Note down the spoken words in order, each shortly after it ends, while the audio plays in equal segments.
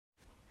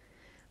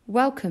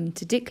Welcome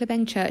to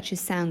Dickleben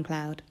Church's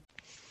SoundCloud.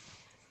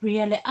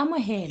 Re le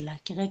amohela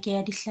kereke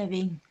ya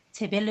Dihlabeng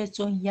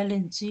tshebeletsong ya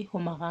lentswe ho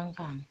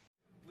marangrang.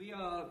 We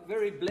are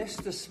very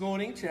blessed this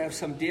morning to have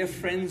some dear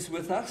friends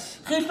with us.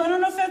 Steve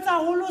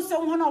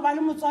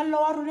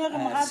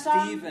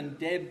And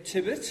Deb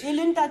Tibbert.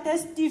 And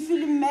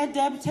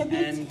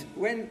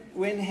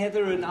when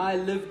Heather and I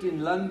lived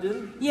in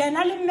London, we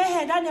lived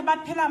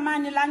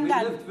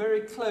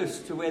very close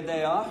to where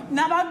they are. And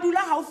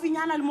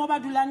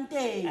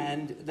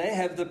they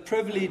have the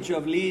privilege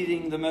of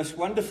leading the most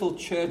wonderful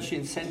church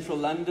in central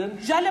London.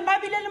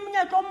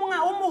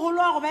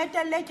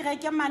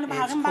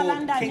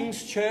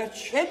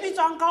 It's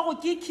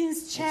called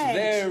King's Church. It's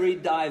very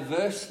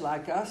diverse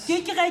like us.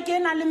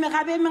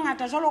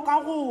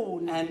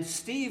 And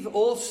Steve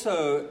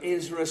also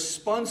is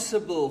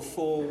responsible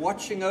for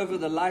watching over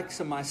the likes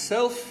of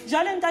myself.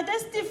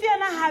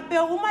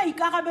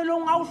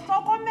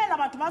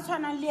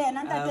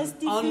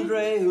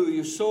 Andre, who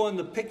you saw in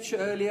the picture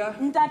earlier.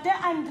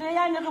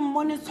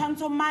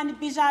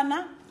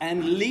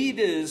 And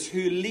leaders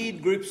who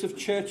lead groups of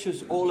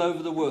churches all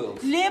over the world.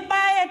 So you've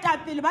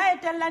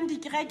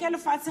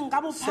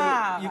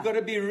got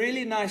to be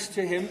really nice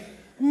to him,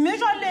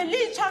 because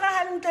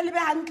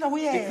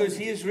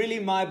he is really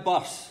my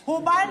boss.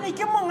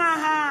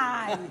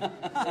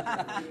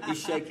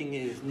 He's shaking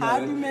his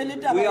head.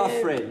 No, we are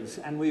friends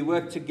and we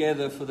work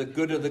together for the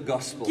good of the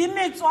gospel.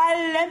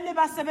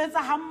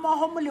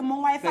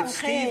 But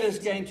Steve is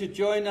going to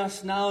join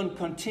us now and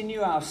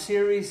continue our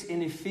series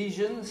in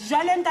Ephesians.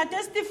 From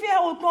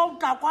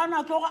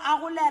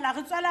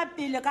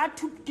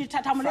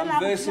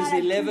verses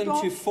 11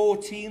 to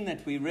 14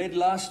 that we read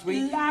last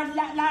week.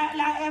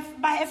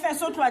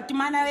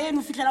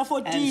 And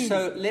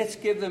so let's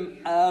give them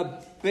a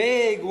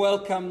big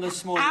welcome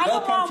this morning.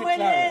 Welcome to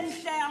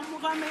Clarence.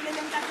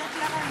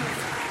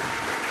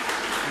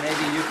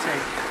 Maybe you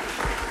take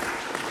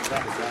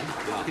that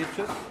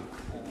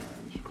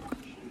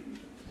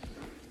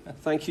one.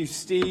 Thank you,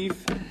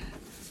 Steve.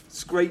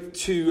 It's great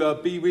to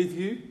be with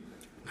you.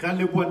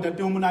 And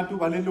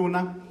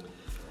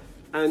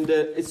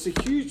it's a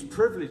huge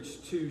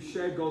privilege to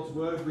share God's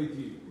word with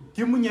you.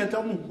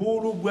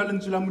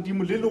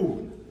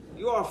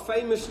 You are a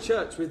famous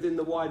church within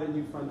the wider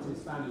New Frontiers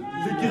family.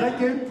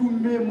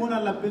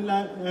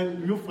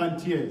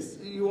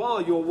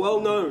 You're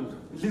well known.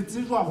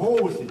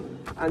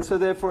 And so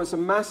therefore it's a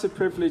massive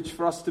privilege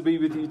for us to be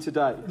with you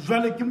today. I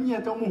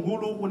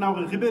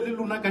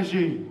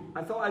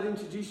thought I'd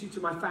introduce you to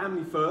my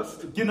family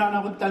first. So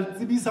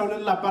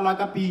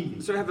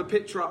I have a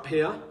picture up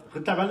here.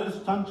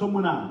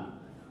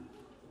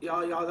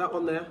 Yeah, that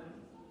one there.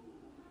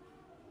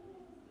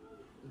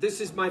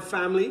 This is my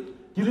family.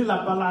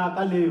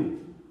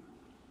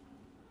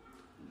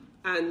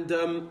 And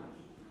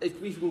if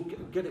we can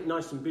get it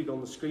nice and big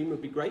on the screen,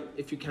 would be great,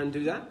 if you can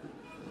do that.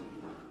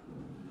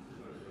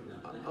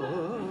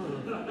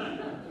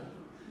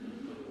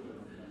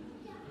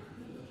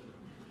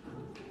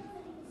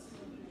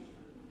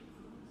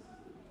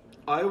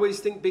 I always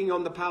think being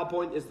on the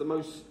PowerPoint is the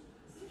most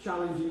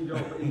challenging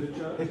job in the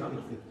church.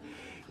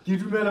 So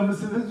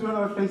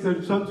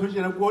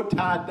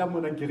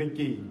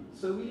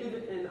we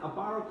live in a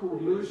borough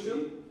called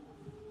Lewisham,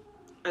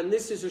 and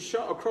this is a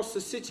shot across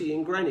the city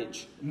in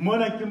Greenwich. And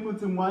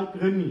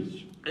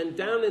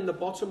down in the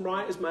bottom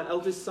right is my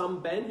eldest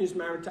son Ben, who's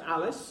married to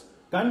Alice.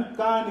 And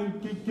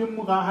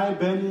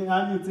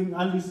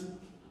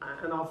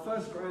our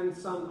first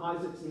grandson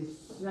Isaac's his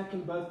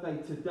second birthday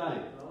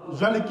today.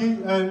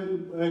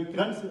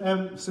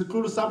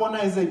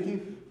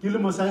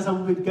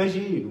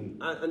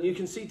 And you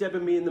can see Deb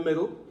and me in the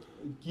middle.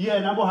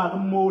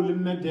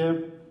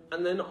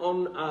 And then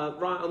on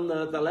right on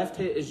the left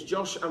here is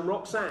Josh and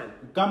Roxanne.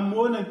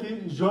 Roxanne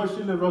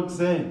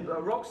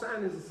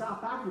is a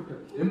South African.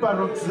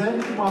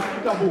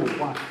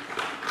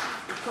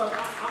 So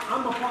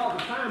I'm a part of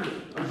the family.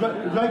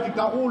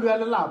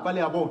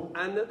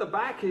 And at the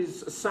back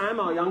is Sam,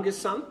 our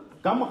youngest son.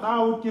 And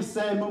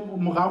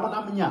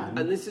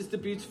this is the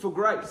beautiful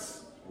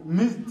Grace.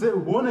 In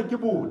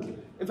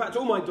fact,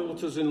 all my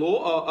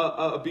daughters-in-law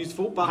are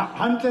beautiful, but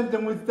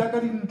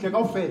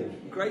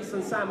Grace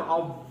and Sam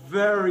are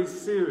very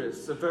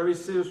serious, a very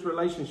serious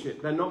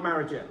relationship. They're not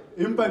married yet.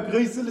 Her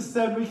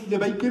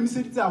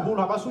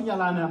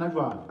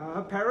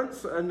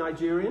parents are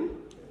Nigerian.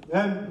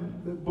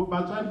 And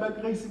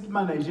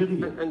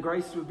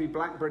Grace would be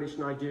black British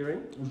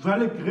Nigerian.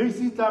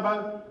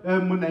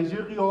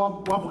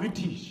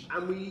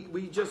 And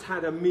we just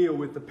had a meal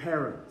with the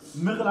parents.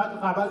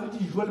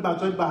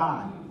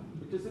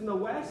 Because in the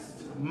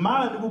West,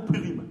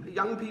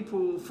 young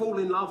people fall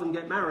in love and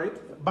get married.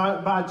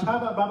 But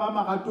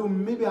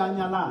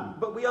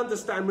we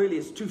understand really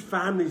it's two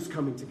families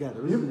coming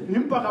together, isn't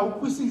it? So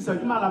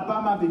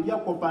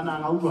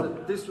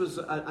this was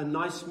a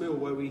nice meal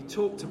where we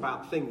talked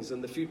about things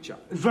in the future.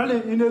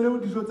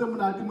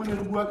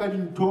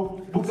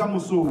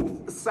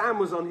 Sam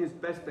was on his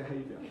best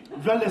behavior.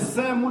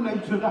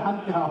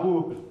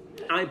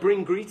 I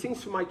bring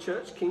greetings from my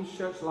church, King's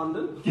Church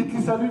London.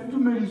 King's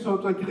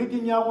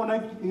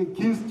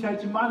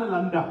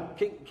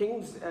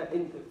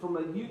From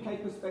a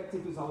UK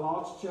perspective, is a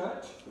large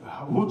church.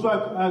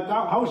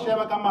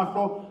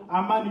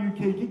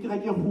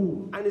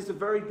 And it's a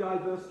very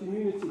diverse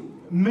community.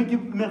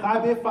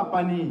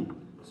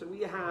 So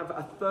we have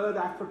a third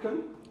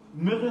African, a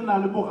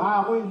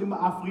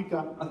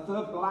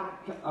third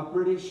black, a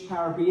British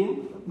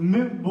Caribbean, and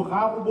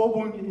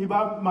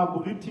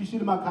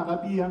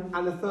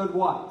a third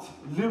white.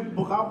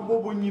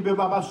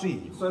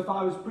 So if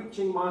I was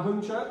preaching my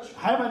home church,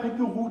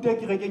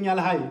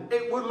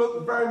 it would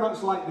look very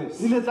much like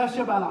this.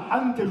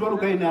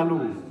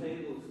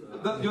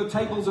 Your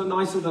tables are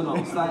nicer than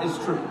ours, that is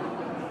true.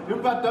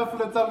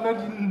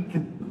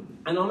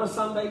 And on a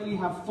Sunday we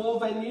have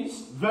 4 venues.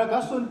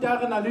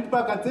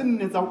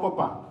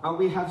 And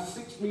we have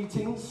 6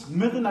 meetings.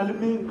 And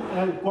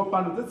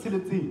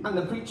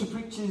the preacher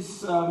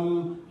preaches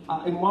in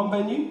one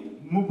venue.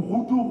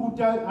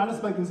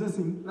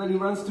 Then he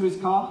runs to his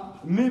car,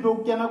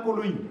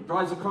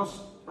 drives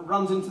across,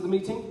 runs into the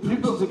meeting,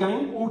 preaches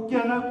again, and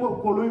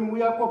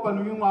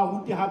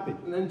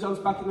then jumps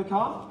back in the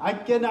car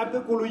and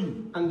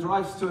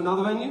drives to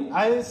another venue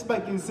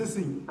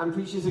and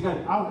preaches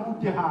again.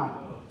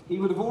 He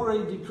would have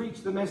already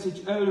preached the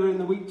message earlier in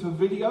the week to a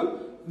video,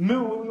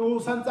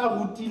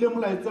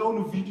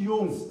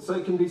 so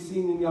it can be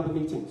seen in the other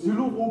meetings.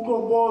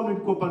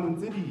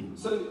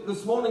 So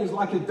this morning is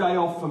like a day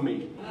off for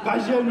me.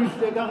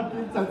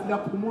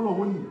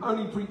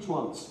 Only preach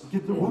once.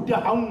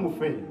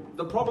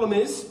 The problem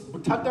is,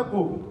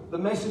 the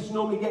message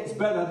normally gets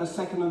better the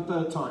second and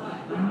third time.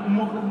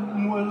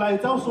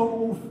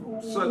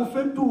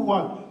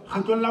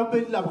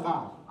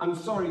 I'm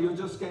sorry, you're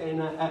just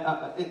getting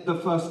it the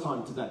first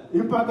time today.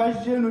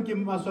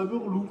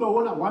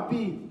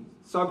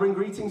 So I bring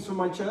greetings from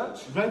my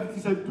church. I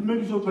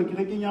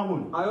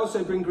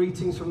also bring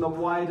greetings from the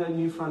wider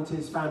New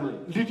Frontiers family.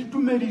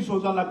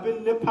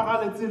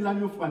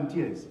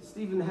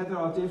 Steve and Heather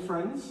are dear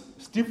friends.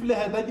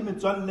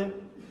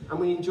 And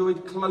we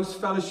enjoyed close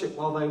fellowship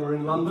while they were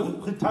in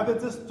London.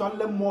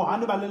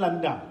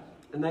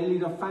 And they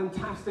lead a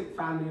fantastic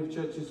family of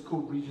churches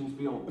called Regions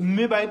Beyond,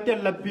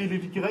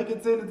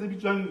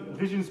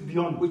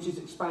 which is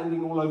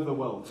expanding all over the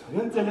world.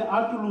 And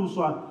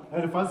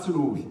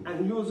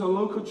you as a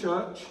local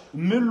church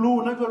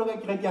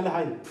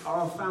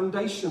are a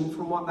foundation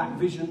from what that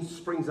vision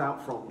springs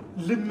out from.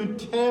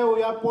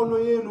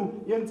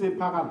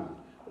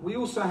 We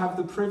also have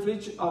the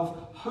privilege of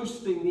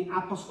hosting the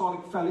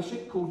Apostolic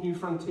Fellowship called New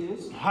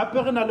Frontiers.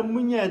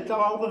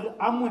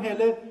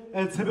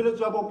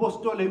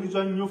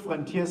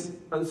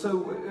 And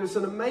so it's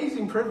an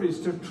amazing privilege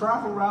to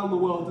travel around the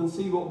world and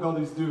see what God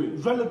is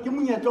doing. So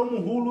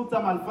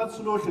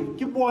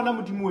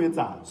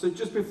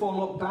just before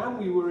lockdown,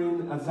 we were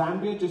in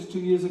Zambia just 2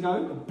 years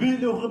ago.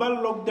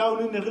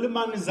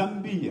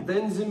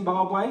 Then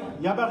Zimbabwe.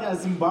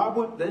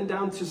 Then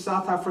down to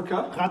South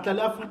Africa.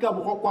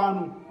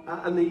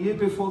 And the year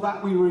before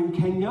that, we were in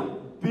Kenya.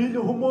 And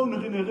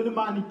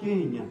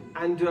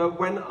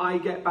when I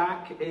get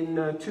back in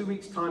 2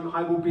 weeks' time,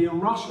 I will be in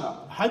Russia.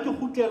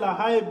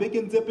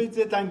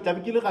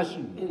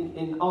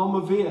 In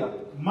Armavir.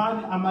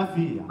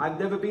 I've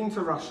never been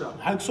to Russia.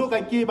 That's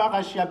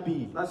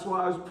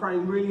why I was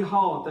praying really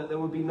hard that there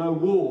would be no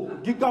war.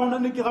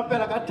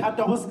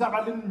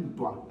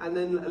 And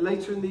then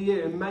later in the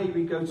year, in May,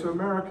 we go to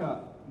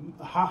America.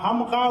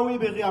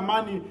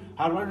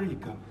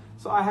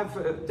 So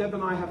Deb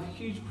and I have a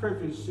huge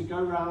privilege to go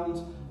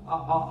around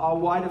our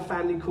wider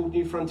family called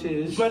New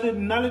Frontiers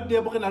and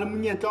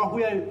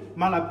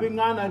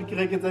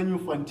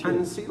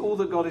see all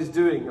that God is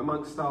doing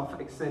amongst our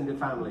extended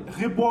family.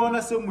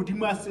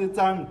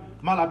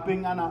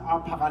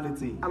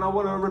 And I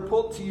want to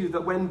report to you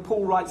that when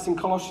Paul writes in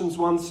Colossians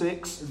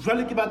 1:6,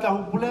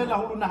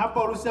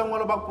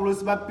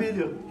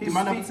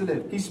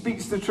 he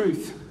speaks the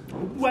truth.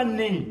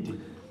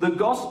 The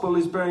gospel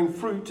is bearing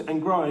fruit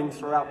and growing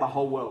throughout the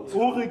whole world.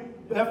 So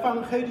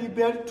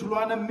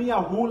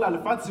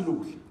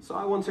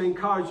I want to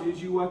encourage you as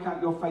you work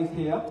out your faith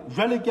here.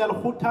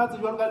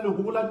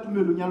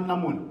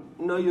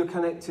 Know you're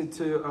connected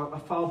to a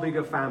far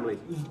bigger family.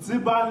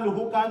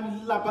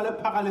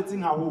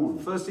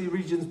 Firstly,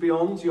 Regions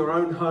Beyond, your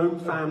own home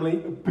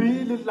family.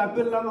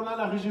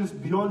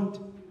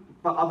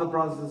 But other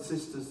brothers and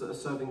sisters that are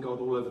serving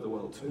God all over the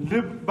world.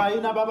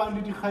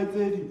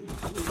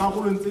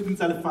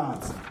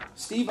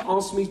 Steve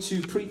asked me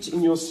to preach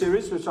in your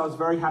series, which I was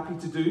very happy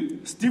to do.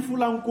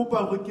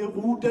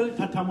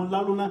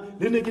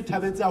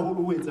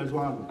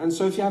 And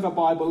so if you have a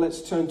Bible,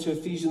 let's turn to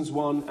Ephesians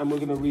 1 and we're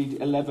going to read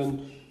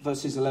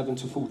verses 11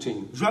 to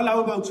 14.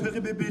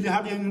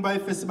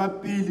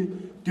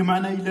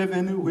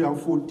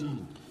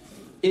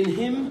 In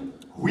him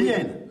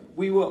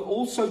We were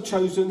also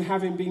chosen,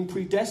 having been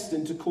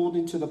predestined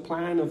according to the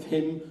plan of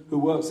him who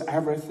works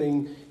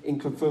everything in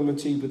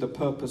conformity with the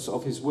purpose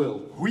of his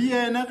will. Ho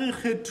yena re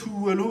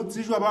kgethuwe le ho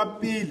tsejwa ba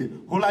pele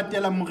ho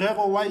latela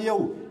morero wa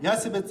eo ya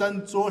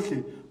sebetsang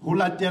tsohle ho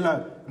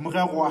latela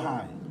morero wa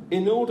hae.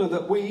 In order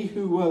that we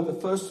who were the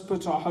first to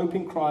put our hope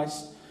in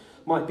Christ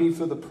might be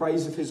for the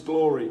praise of his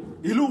glory.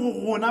 E le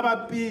ho rona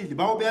ba pele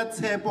ba ho beha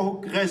tshepo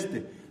ho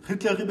Kriste re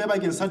tle re be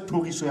bakeng sa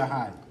thoriso ya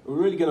hae. We're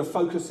really going to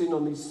focus in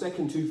on these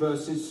second two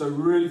verses, so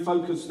really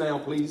focus now,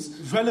 please.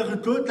 Jwale re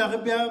tlo tla re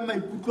beha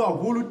maikutlo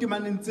haholo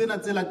temaneng tsena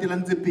tse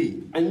latelang tse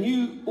pedi. And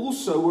you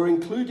also were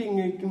including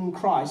in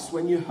Christ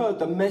when you heard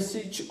the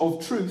message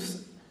of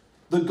truth,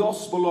 the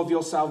gospel of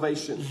your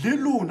salvation. Le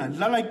lona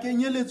la la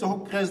kenyeletsa ho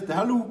Kriste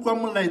ha le utlwa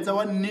molaetsa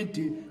wa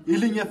nnete e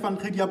leng ya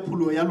fankgedi ya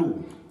pholo ya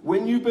lona.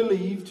 When you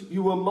believed,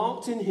 you were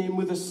marked in him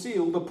with a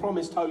seal, the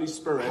promised Holy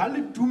Spirit, Ha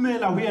le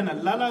dumela ho yena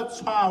la la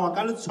tshwawa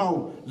ka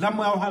letshwao la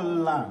moya o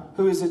hallang.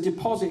 who is a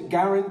deposit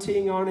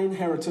guaranteeing our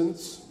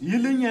inheritance E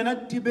leng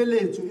yena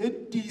tibeletso e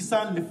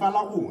tiisang lefa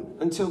la rona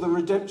until the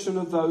redemption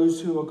of those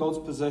who are God's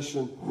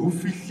possession, ho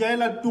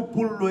fihlela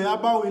topollo ya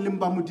bao e leng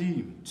ba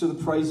Modimo to the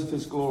praise of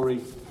his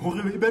glory. hore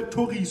e be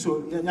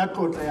thoriso ya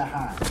tlotla ya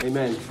hae.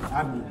 Amen.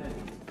 Amen.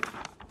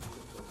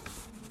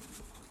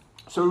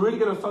 So we're really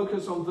going to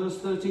focus on verse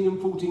 13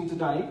 and 14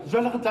 today.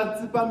 Jwale re tla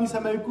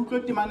tsepamisa maikutlo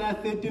temana ya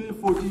 13 le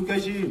 14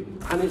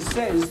 kajeno. And it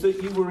says that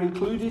you were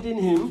included in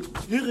him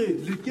E re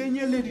le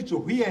kenyeleditswe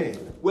ho yena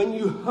when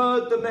you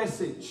heard the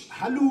message.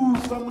 ha le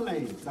utlwa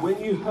molaetsa.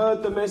 When you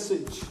heard the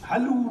message. Ha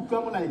le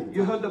utlwa molaetsa.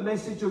 You heard the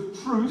message of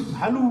truth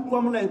Ha le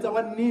utlwa molaetsa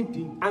wa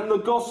nnete and the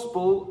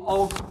gospel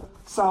of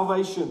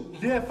salvation.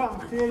 le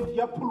fankgedi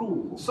ya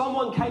pholoho.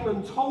 Someone came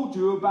and told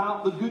you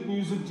about the good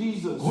news of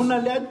Jesus. Ho na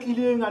le a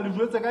tlileng a le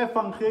jwetsa ka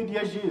fankgedi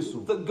ya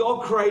Jesu. That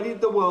God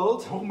created the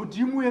world, Hore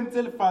Modimo o entse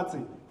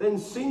lefatshe, then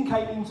sin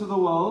came into the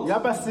world, ya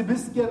ba sebe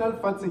se kena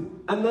lefatsheng.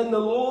 and then the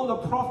law and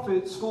the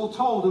prophets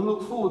foretold and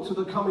looked forward to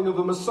the coming of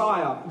the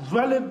Messiah.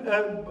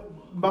 Jwale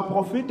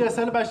baprofete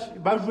sa le ba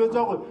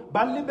jwetsa hore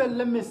ba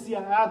lebelle Mesia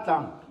a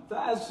tlang.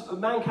 That as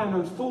mankind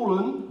had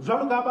fallen,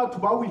 Jwalo ka batho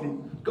ba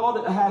wile,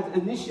 God had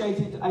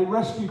initiated a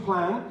rescue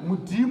plan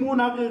Modimo o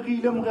na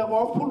rerile morero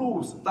wa ho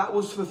pholosa. that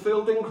was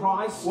fulfilled in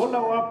Christ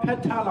Ola wa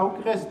phethala ho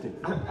Kriste.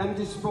 and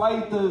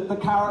displayed the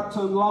character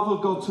and love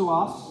of God to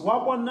us,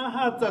 Wa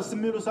bonahatsa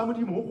semelo sa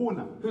Modimo ho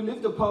rona. who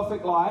lived a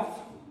perfect life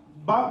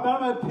Ba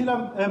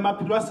phela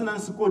maphelo a senang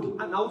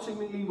sekodi. and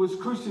ultimately was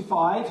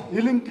crucified, E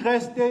leng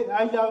Kriste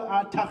a ile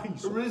a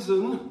thagiswa.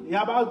 risen,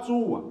 Ya ba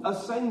tsoa,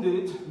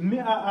 ascended, mme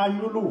a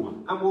nyoloha.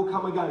 and will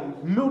come again.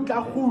 Mme o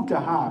tla kgutla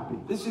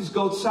hape. This is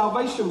God's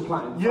salvation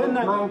plan for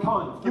Yena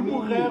mankind. ke for me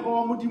and you. morero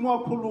wa Modimo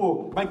wa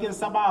pholoho bakeng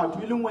sa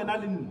batho e leng wena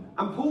le nna.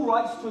 And Paul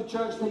writes to a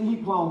church that he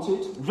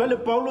planted,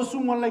 Jwale Paulos o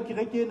ngolla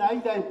kereke ena a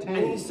ile a e and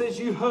he theha. says,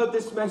 you heard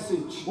this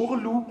message. O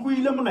re le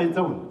utlwile molaetsa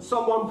ona.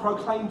 Someone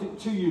proclaimed it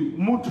to you.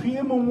 Motho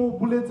e mong o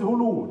boletse ho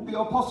lona. The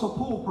Apostle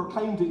Paul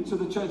proclaimed it to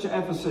the church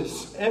at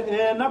Ephesus.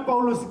 Na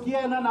Paulos ke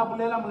yena na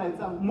bolela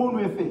molaetsa mono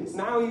Efese.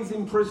 Now he's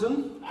in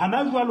prison,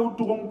 Hana jwale o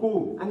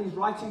toronkong. and he's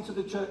writing to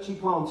the church he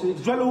planted.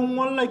 Jwale o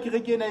ngolla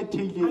kereke ena e And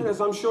theileng.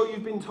 as I'm sure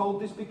you've been told,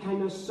 this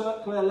became a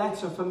circular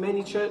letter for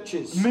many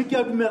churches. Mme ke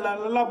a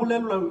dumela la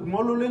bolellwa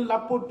ngolo leng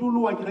la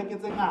potoloha kereke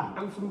tse ngata.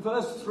 And from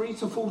verse 3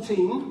 to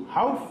 14,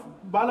 Ha o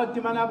bala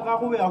temana ya boraro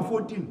ho ya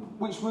 14,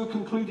 which we're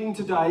concluding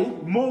today,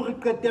 mo re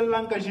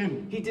qetellang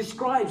kajeno. he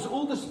describes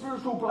all the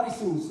spiritual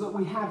blessings that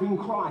we have in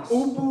Christ.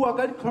 O bua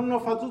ka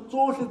ditlhonolofatso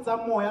tsohle tsa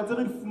moya tse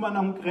re di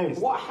fumanang ho Kreste.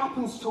 What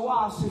happens to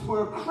us if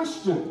we're a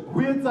Christian? Ho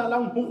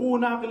etsahalang ho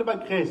rona re le ba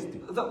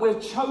Kreste. That we're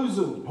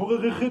chosen, Hore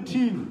re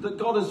kgethile. that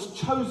God has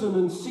chosen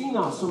and seen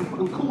us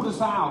and called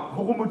us out.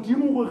 Hore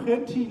Modimo re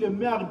kgethile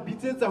mme a re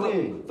bitsetsa ho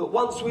yena. That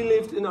once we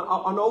lived in an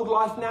old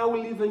life, now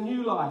we live a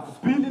new life.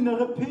 Pele ne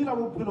re phela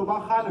bophelo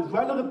ba kgale,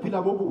 jwale re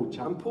phela bo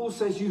botjha. And Paul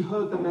says, you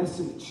heard the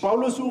message.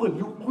 Paulos o re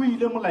le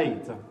utlwile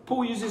molaetsa.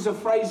 Paul uses a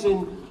phrase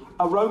in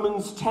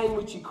Romans 10,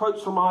 which he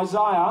quotes from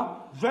Isaiah.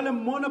 Jwale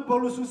mona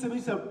Paulos o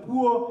sebedisa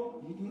puo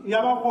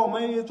ya ba Roma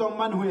e tswang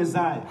mane ho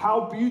Isaiah.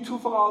 How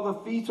beautiful are the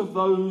feet of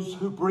those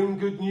who bring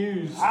good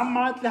news. A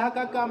matle ha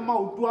ka ka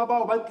maoto a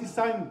bao ba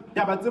tlisang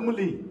taba tse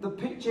molemo. The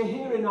picture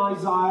here in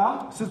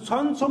Isaiah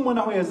Setshwantsho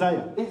mona ho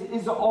Isaiah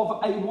is of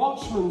a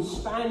watchman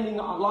standing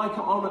like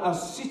on a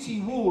city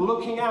wall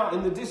looking out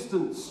in the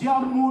distance. ke a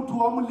motho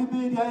wa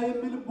molebedi a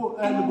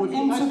emele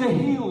Into the leboteng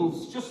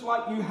hills, just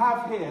like you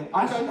have here.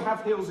 I don't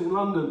have hills in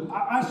London.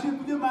 a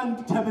shebile mane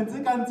dithabeng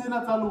tse kang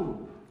tsena tsa lona.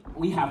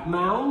 We have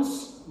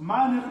mounds,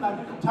 Mane re na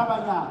le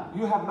dithabanyana.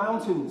 you have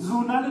mountains.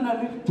 Lona le na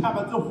le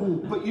dithaba tse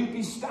kgolo. But you'd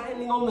be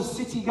standing on the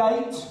city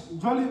gate,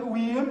 Jwale o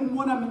eme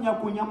mona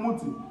menyakong ya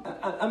motse.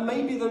 and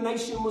maybe the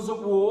nation was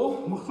at war,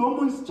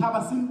 Mohlomong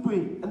setjhaba se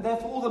ntweng. and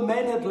therefore all the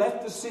men had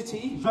left the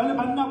city, Jwale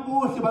banna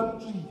bohle ba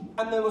tswile.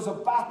 and there was a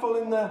battle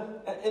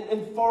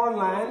in foreign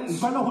lands,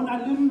 Jwale ho na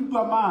le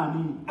ntwa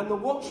mane. and the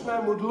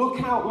watchman would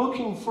look out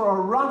looking for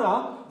a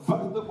runner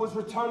that was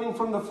returning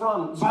from the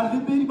front.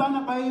 Balebedi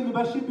bana ba eme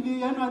ba shebile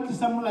ya nwa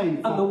tlisa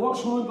And the molaetsa.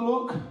 watchman would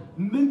look,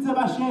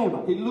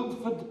 He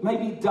looked for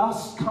maybe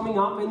dust coming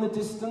up in the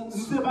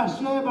distance.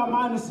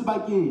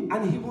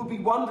 And he will be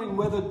wondering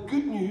whether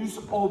good news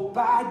or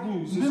bad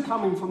news is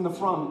coming from the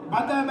front.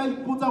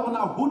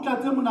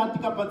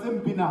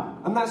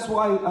 And that's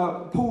why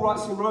Paul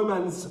writes in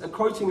Romans,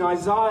 quoting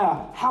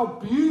Isaiah, how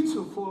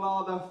beautiful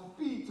are the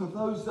feet of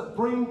those that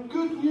bring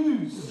good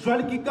news.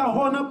 And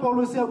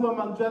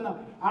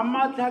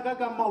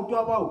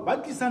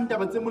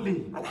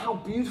how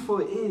beautiful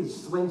it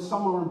is when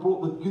someone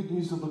brought the good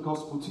news of the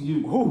gospel to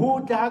you.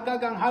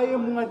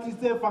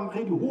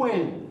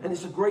 And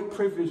it's a great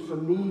privilege for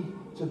me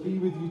to be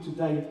with you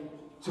today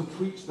to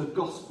preach the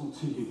gospel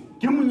to you.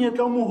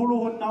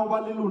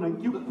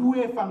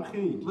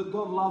 That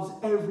God loves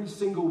every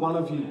single one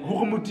of you.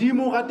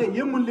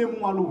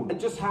 And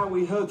just how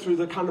we heard through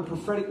the kind of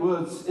prophetic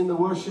words in the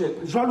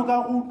worship, He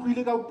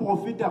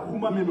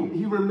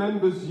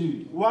remembers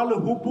you.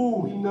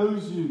 He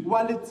knows you.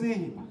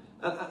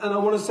 And I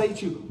want to say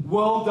to you,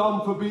 well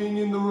done for being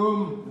in the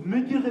room.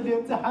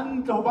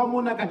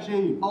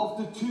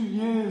 After 2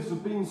 years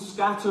of being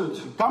scattered,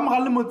 with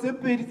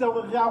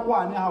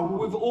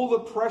all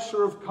the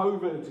pressure of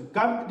COVID,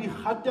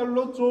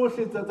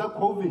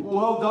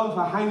 well done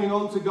for hanging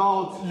on to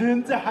God.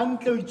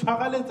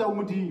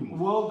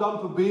 Well done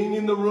for being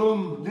in the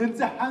room.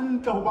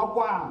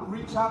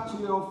 Reach out to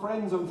your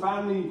friends and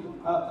family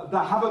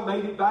that haven't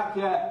made it back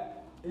yet.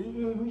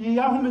 Invite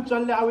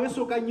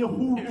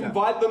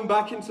them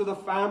back into the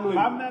family.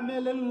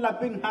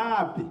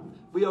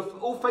 We are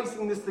all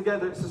facing this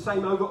together. It's the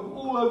same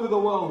all over the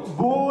world.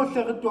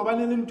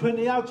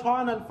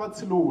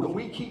 And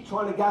we keep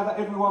trying to gather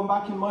everyone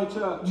back in my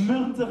church.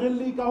 And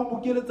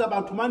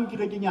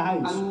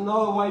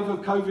another wave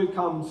of COVID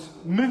comes.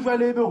 Oh,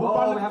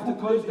 we have to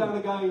close down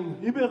again.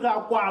 We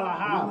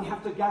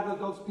have to gather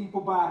God's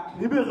people back.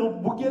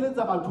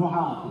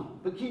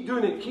 But keep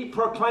doing it. Keep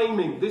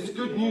proclaiming this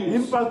good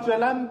news.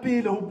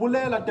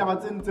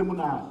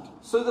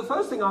 So the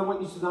first thing I want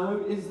you to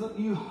know is that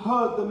you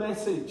heard the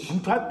message.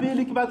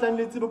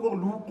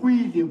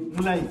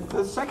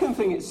 The second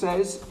thing it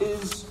says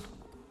is,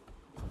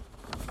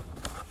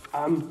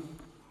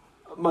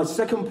 my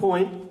second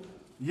point,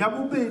 you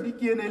heard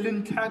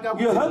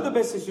the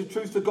message, the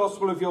truth, the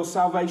gospel of your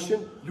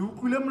salvation,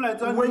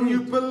 when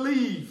you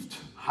believed.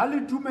 So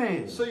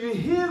you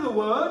hear the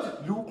word,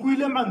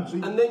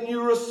 and then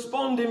you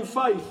respond in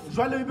faith.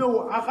 To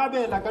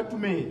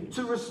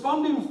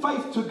respond in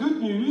faith to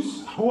good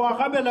news,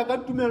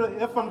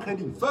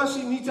 first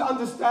you need to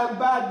understand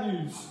bad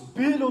news.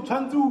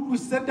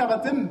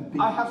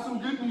 I have some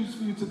good news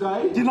for you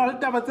today, and I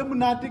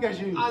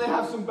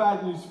have some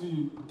bad news for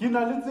you.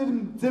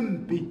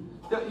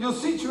 Your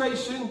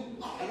situation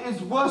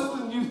is worse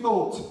than you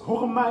thought.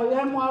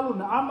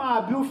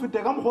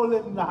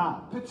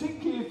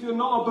 Particularly if you're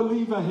not a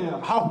believer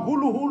here.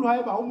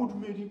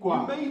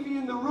 You may be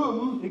in the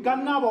room,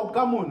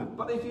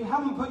 but if you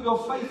haven't put your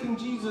faith in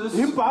Jesus,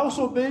 you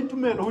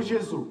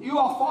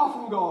are far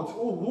from God.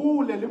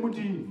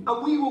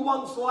 And we were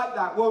once like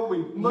that, weren't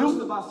we? Most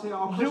of us here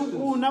are Christians.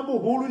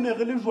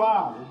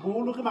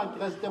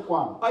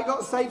 I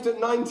got saved at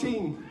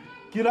 19.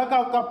 20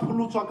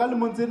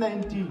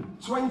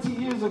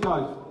 years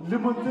ago.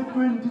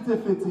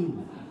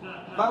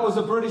 That was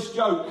a British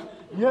joke.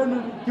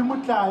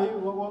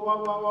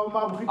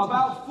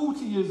 About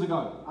 40 years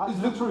ago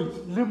is the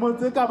truth.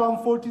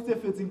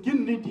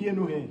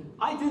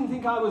 I didn't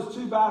think I was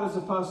too bad as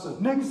a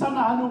person. I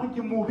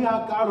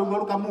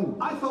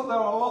thought there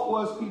were a lot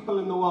worse people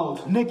in the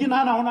world.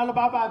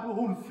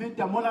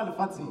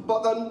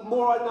 But the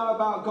more I know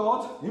about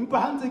God, the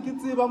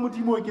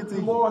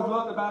more I've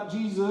learned about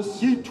Jesus,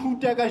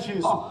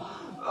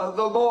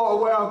 the more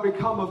aware I've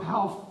become of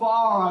how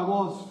far I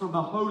was from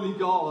the holy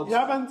God. So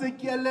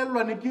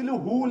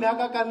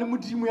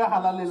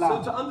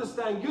to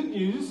understand good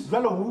news,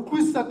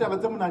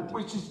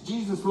 which is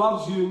Jesus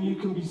loves you and you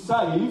can be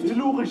saved,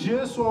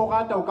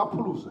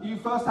 you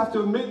first have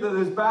to admit that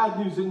there's bad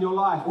news in your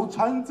life. That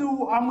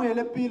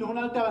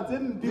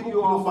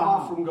you are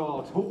far from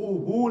God.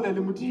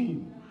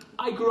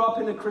 I grew up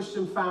in a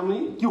Christian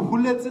family.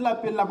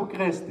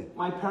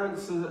 My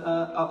parents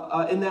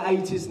are in their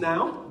 80s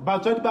now.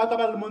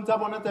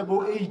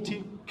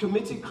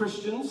 Committed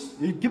Christians.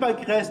 So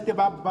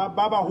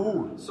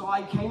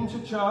I came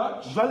to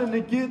church.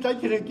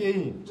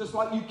 Just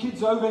like you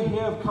kids over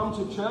here have come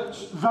to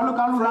church. Friends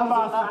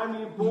and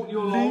family brought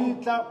you along.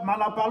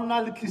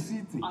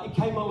 I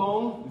came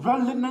along.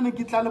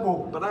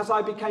 But as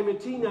I became a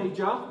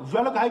teenager, I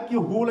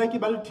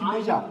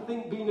didn't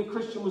think being a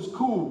Christian was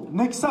cool.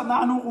 I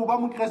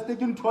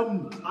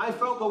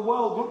felt the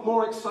world looked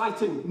more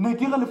exciting. And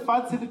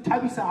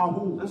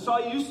so I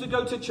used to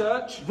go to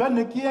church,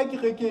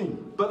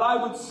 but I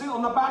would sit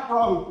on the back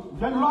row,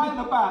 right in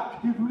the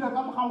back.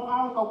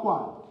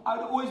 I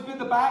would always be at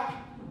the back,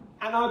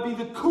 and I would be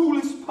the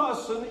coolest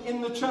person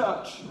in the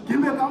church.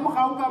 Sitting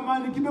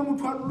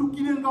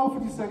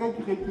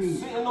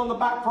on the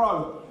back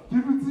row.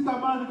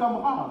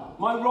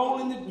 My role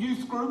in the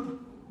youth group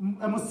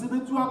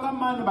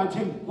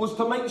was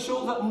to make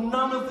sure that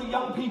none of the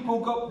young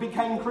people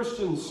became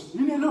Christians. I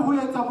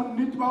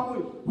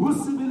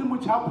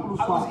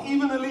was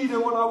even a leader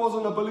when I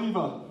wasn't a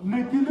believer.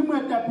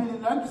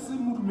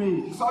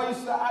 So I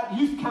used to at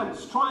youth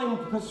camps try and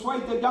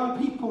persuade the young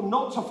people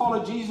not to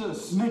follow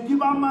Jesus. I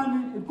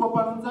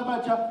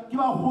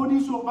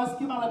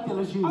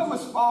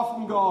was far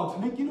from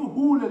God,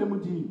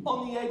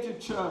 on the edge of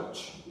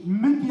church.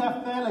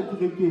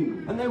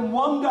 And then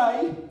one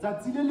day,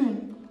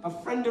 a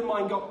friend of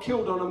mine got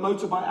killed on a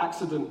motorbike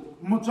accident.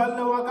 I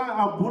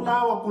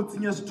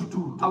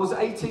was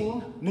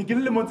 18.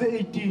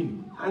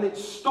 And it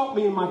stopped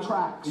me in my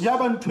tracks.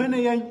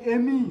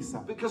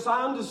 Because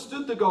I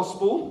understood the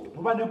gospel,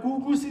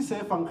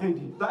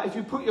 that if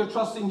you put your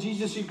trust in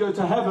Jesus, you go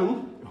to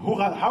heaven.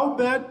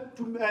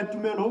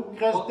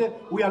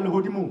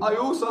 I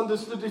also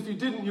understood if you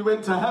didn't, you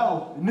went to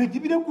hell. And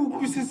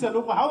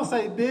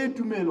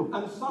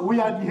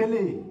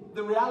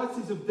the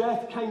realities of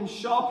death came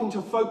sharp into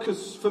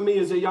focus for me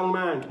as a young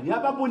man. And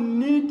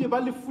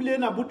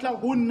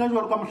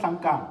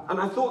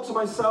I thought to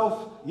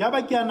myself,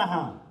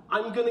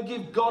 I'm going to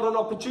give God an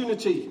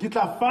opportunity.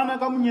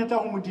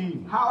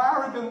 How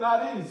arrogant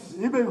that is.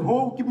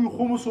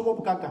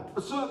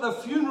 So at the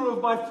funeral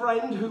of my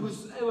friend, there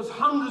was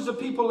hundreds of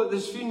people at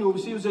this funeral.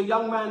 He was a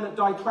young man that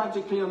died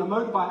tragically on a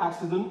motorbike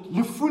accident.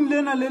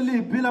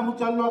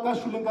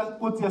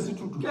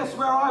 Guess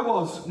where I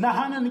was?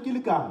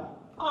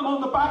 I'm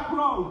on the back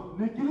row.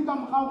 Right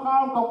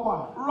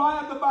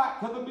at the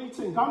back of the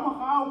meeting.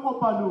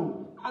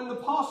 And the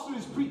pastor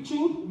is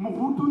preaching. And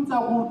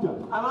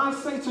I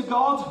say to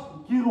God,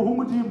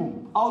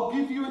 I'll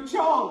give you a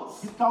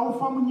chance.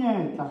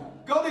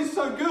 God is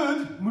so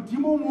good.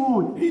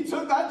 He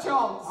took that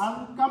chance.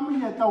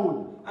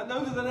 And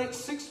over the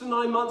next 6 to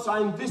 9 months, I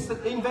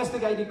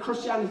investigated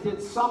Christianity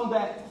at some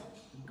depth.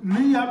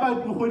 And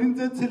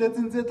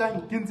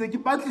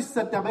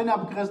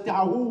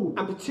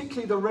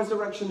particularly the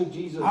resurrection of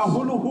Jesus.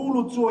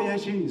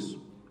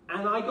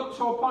 And I got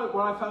to a point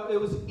where I felt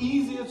it was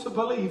easier to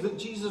believe that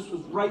Jesus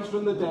was raised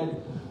from the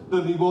dead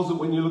than he wasn't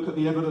when you look at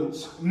the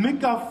evidence.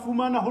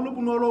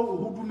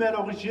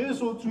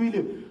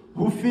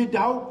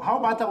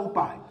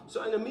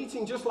 So in a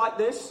meeting just like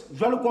this,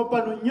 while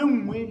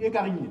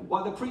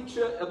the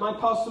preacher, my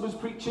pastor was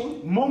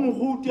preaching,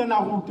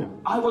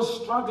 I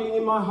was struggling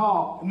in my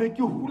heart.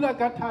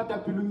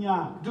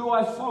 Do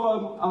I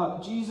follow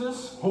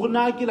Jesus? Or do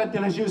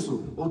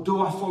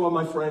I follow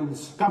my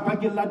friends?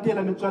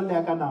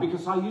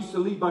 Because I used to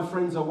lead my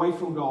friends away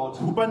from God.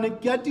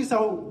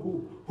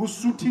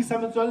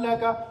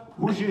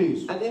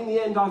 And in the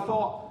end I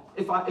thought,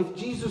 if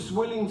Jesus is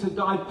willing to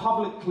die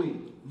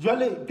publicly,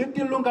 and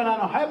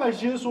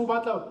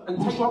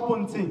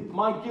take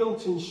my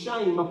guilt and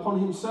shame upon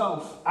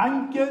himself, the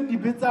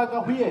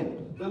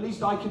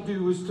least I could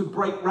do was to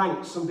break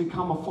ranks and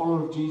become a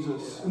follower of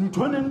Jesus. And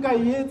so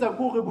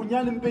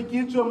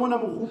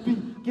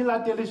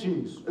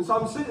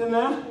I'm sitting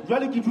there,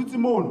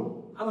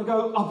 and I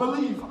go, I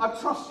believe, I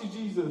trust you,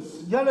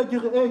 Jesus. And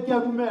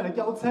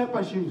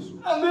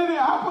then it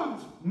happened.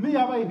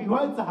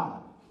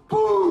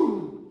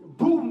 Boom!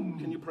 Boom!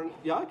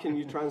 Can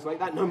you translate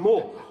that? No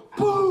more.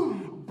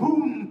 Boom!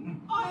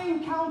 Boom! I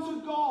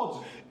encountered God.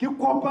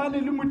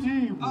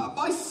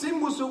 My sin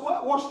was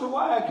washed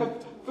away. I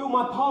could feel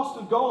my past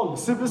had gone.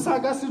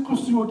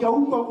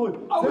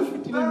 I was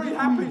very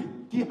happy.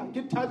 At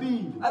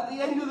the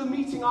end of the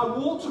meeting, I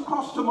walked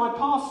across to my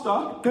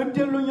pastor.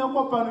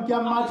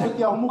 I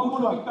said, I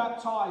want to be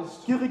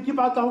baptized.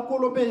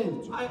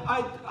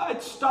 I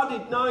had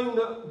studied knowing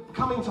that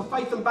coming to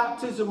faith and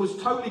baptism was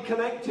totally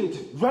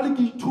connected. I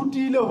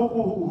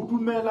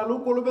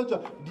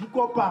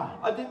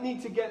didn't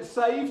need to get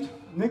saved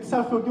and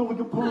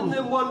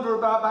then wonder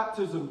about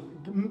baptism.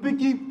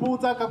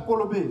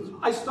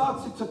 I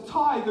started to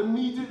tithe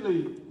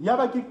immediately. I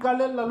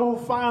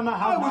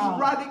was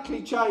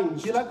radically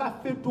changed.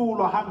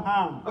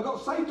 I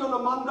got saved on a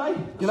Monday,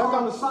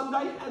 on a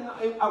Sunday, and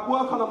at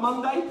work on a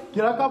Monday.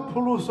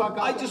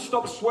 I just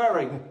stopped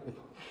swearing.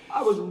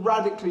 I was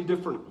radically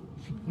different.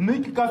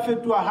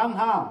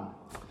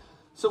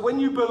 So when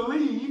you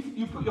believe,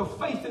 you put your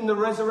faith in the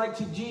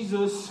resurrected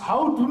Jesus, the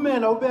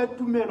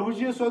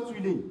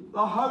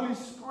Holy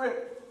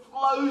Spirit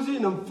flows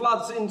in and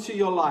floods into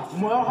your life.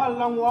 And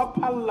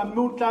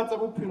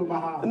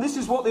this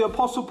is what the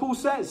Apostle Paul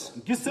says.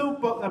 And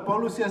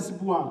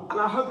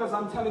I hope as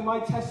I'm telling my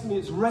testimony,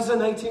 it's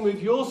resonating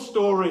with your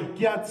story.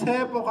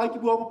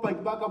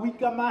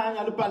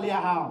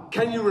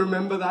 Can you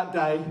remember that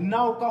day?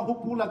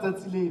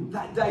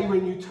 That day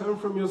when you turn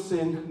from your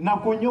sin,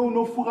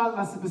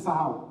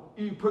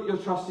 you put your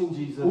trust in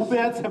Jesus,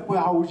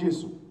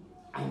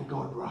 and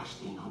God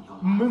rushed in on your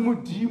life.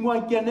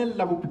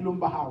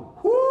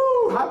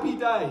 Woo! Happy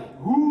day.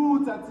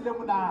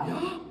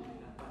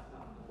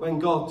 when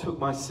God took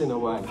my sin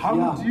away. ha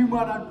Yeah.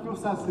 Modimo a na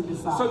tlosa sebe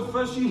sa So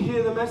first you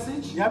hear the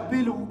message, ya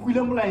pele o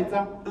kwile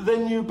molaetsa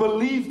then you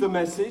believe the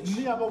message,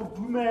 mme ya ba o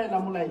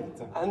dumela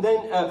molaetsa and then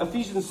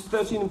Ephesians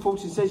 13 and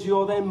 14 says you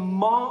are then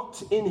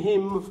marked in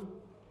him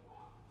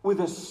with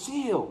a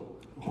seal,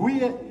 ho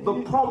ye the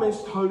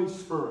promised Holy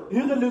Spirit.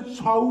 e re le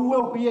tshwauwe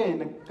ho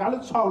yena ka le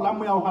tshwao la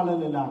moya o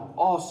halalelang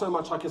Oh, so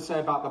much I could say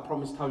about the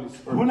promised Holy ho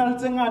Spirit. na le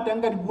tse ngata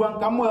nka di buang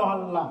ka moya o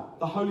halelang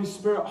The Holy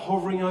Spirit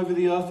hovering over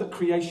the earth at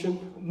creation,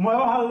 moya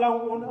o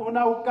halelang o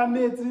na o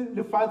kametse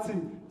lefatshe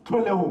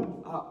tlholehong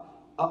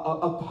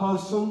a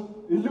person,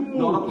 e le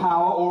not a motho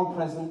power or a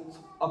presence,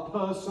 a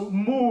person,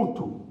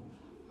 motho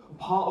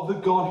part of the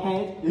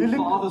Godhead,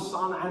 Father,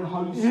 Son, and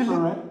Holy e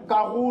Spirit, le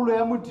karolo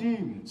ya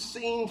Modimo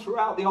seen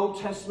throughout the Old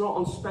Testament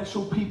on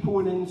special people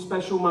and in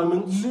special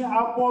moments, mme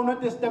a bonwa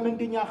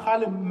testamenteng ya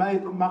kgale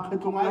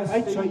makgetlong a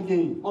resting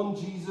tshwaileng on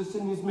Jesus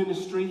in his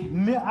ministry.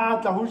 mme a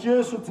tla ho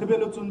Jesu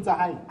tshebeletsong tsa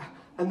hae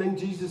And then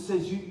Jesus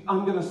says,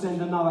 I'm going to send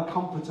another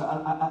comforter,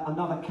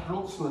 another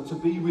counselor to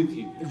be with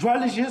you.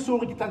 jwale Jesu o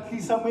re ke tla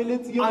tlisa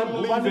moeletsi e I'm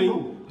mong hobane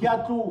leaving. ke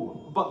a tloha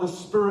But the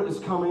Spirit is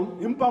coming.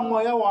 empa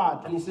moya wa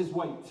tla And he says,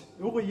 wait.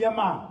 o re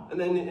yema And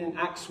then in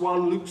Acts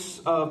 1, Luke's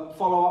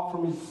follow-up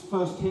from his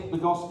first hit, the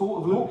Gospel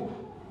of Luke.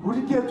 ho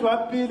diketso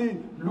ya pele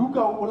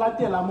Luka o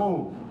latela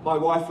moo My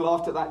wife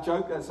laughed at that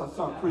joke. I so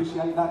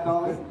appreciate that,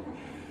 darling.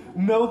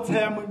 mme o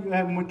theha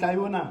motla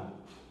yona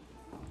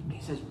He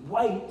says,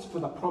 wait for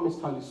the promised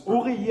Holy o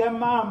Spirit. re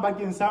yemang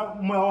bakeng sa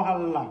moya o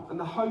hallang And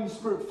the Holy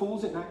Spirit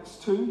falls in Acts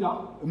 2,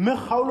 yeah? mme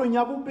kgaolong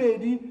ya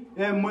bobedi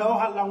moya o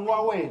hallang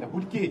wa wela ho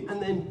diketso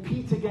And then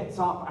Peter gets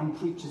up and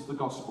preaches the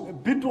gospel.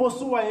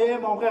 Petros wa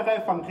ema o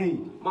rera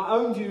evangeli My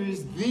own view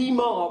is the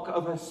mark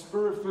of a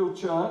spirit-filled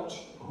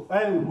church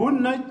ho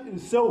nna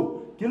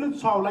seo ke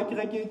letshwao la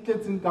kereke e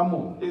tletseng ka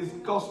moo is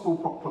gospel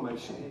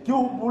proclamation. ke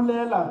ho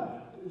bolela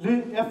le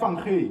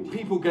evangeli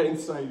People getting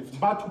saved.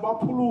 batho ba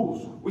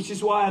pholoswa Which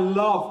is why I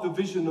love the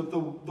vision of the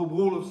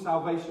wall of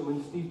salvation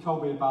when Steve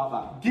told me about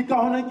that. ke ka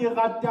hona ke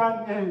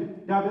ratang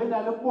ya be na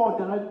le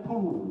pota la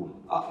dipholoho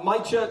My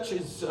church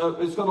is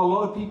it's got a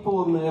lot of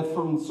people in there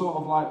from sort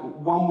of like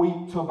 1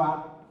 week to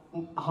about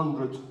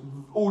 100,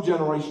 all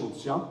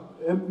generations, yeah?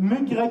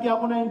 mme kereke ya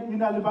rona e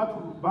na le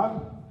batho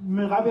ba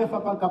merabe e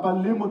fapa kapa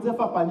lemo tse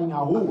fapaneng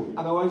haholo And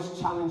I always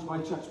challenge my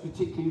church,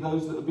 particularly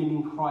those that have been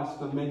in Christ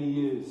for many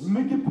years.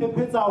 mme ke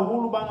phephetsa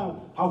haholo bana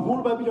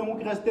haholo ba bileng ho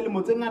keresete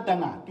lemo tse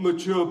ngata-ngata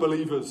Mature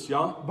believers,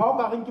 yeah? bao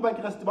ba reng ke ba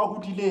keresete ba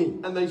hodileng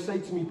And they say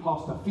to me,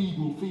 Pastor, feed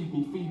me, feed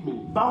me, feed me.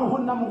 ba re ho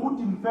nna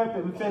moruti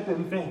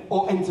mfepe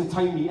Or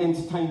entertain me,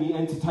 entertain me,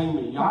 entertain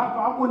me, yeah?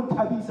 ba bo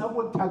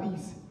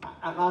nthabise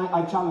And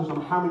I challenge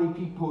them, how many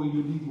people are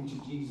you leading to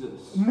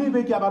Jesus? mme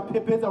be ke a ba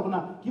phephetsa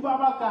rona ke ba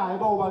bakae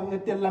bao ba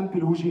etellang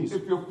pele ho Jesu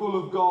If you're full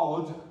of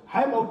God,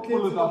 haeba o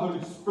full of the Holy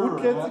tletse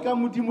Spirit, ka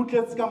modimo o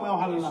tletse ka moya o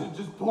it hallang should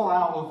just pour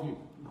out of you.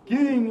 ke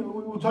eng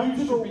o You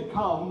tshwanetse should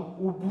become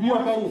o bua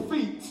ka beautiful eng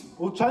feet,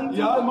 o tshwanetse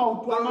yeah, le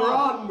maoto a that matle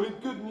run with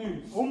good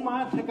news. o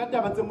matle ka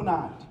taba tse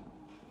monate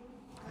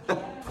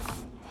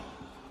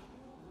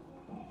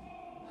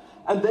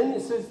And then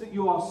it says that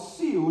you are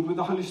sealed with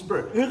the Holy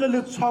Spirit. e re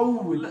le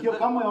tshwauwe ke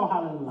ka moya o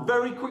hallang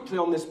Very quickly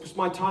on this, because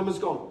my time has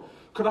gone.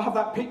 Could I have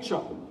that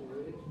picture?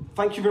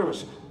 Thank you very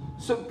much.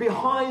 So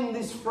behind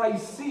this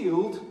phrase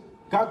sealed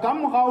ka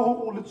morao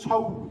ho o le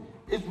tshwauwe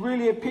is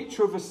really a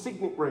picture of a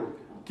signet ring.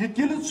 ke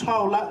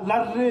letshwao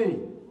la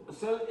reng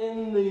So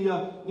in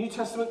the New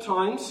Testament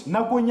times,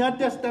 nakong ya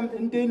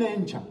testamente ena e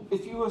ntjha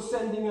if you were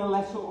sending a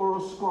letter or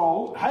a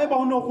scroll, haeba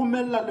o ne o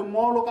romella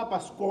lengolo kapa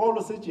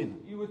sekolo se tjena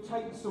you would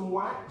take some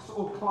wax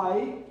or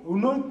clay o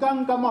no ka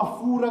nka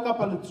mafura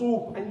kapa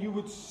letsopa and you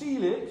would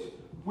seal it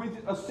with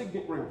a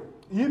signet ring.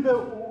 ebe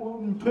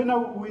nthwena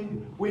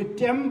o e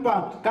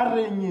tempa ka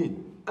reng ena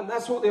And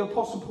that's what the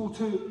Apostle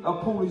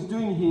Paul is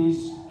doing here,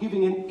 is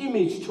giving an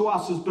image to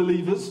us as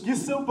believers. ke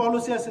seo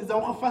paulos ya se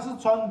etsang go fa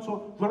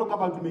setshwantsho jwalo ka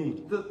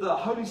badumedi That the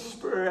Holy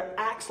Spirit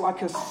acts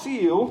like a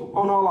seal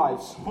on our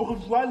lives. gore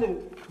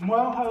jwale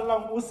moya o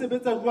hallang o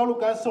sebetsa jwalo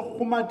ka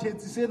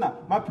sekgomathetsi sena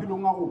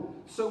maphelong a rona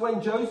So when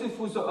Joseph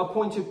was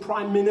appointed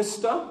prime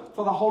minister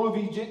for the whole of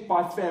Egypt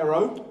by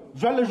Pharaoh,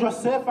 jwale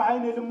josefa ha e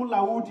ne le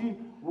molaodi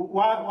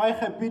wa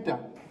Egepeta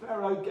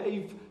Pharaoh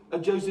gave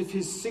Joseph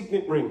his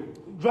signet ring.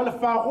 jwale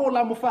faro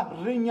la mo fa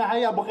reng ya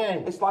hae ya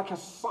borena It's like a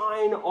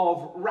sign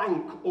of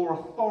rank or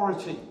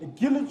authority.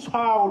 ke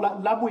letshwao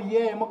la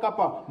boemo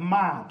kapa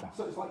matla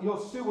So it's like you're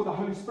sealed with the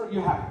Holy Spirit,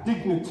 you have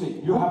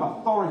dignity, you have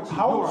authority,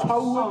 ha o you're a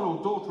son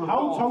or daughter of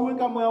God. tshwauwe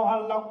ka moya o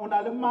hallang o na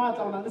le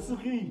matla o na le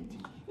seriti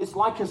It's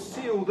like a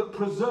seal that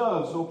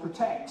preserves or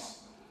protects.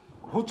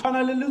 ho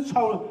tshwana le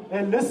letshwao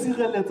le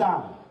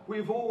sireletsang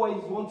We've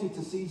always wanted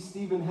to see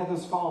Stephen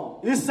Heather's farm.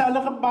 e sa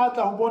le re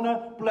batla ho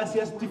bona polasi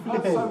ya Steve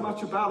Heard so Lehel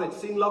much about it,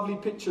 seen lovely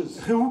pictures.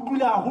 re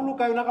utlwile haholo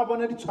ka yona ka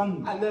bona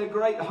ditshwantsho And they're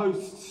great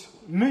hosts.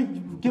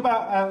 mme ke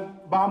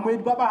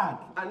baamoedi ba batle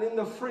And in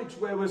the fridge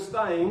where we're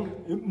staying,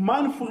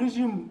 man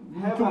frigim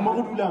Heather mo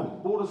re had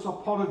dulang bought us a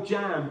pot of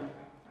jam.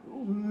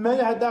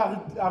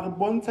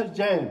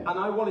 and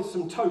I wanted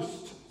some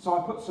toast, so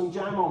I put some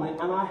jam on it,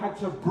 and I had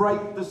to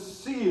break the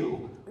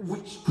seal,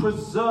 which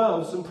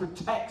preserves and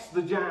protects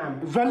the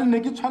jam.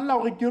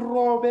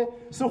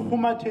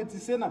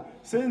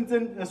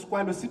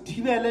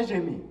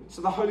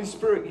 So the Holy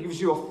Spirit gives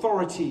you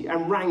authority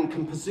and rank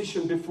and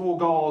position before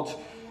God.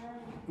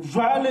 It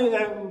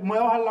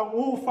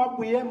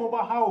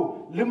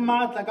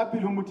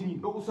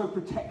also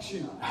protects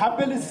you,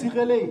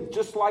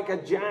 just like a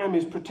jam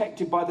is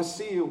protected by the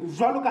seal.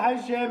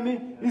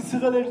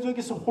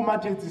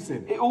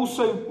 It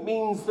also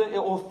means that it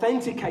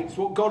authenticates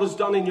what God has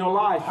done in your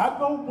life. As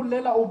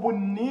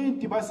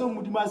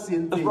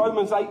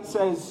Romans 8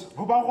 says,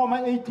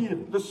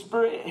 the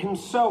Spirit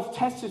himself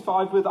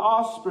testified with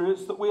our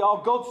spirits that we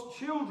are God's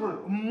children.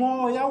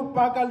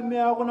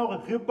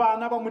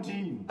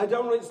 I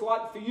don't know what it's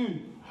like for you,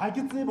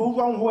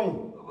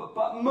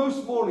 but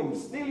most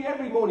mornings, nearly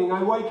every morning,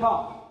 I wake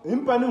up. I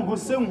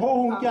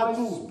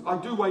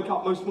do wake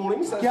up most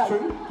mornings, that's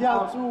true.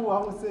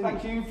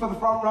 Thank you for the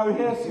front row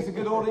here, she's a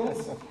good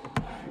audience.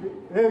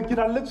 I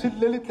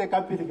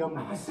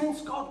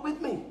sense God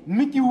with me. And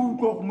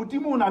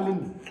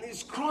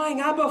it's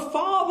crying, Abba,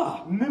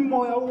 Father.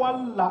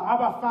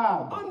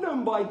 I'm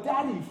known by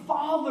Daddy,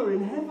 Father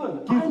in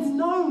heaven. I'm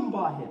known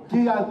by him.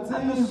 And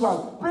the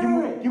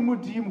Spirit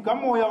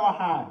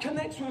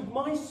connects with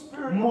my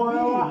spirit.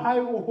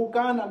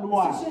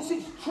 Says,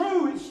 it's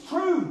true, it's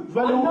true. I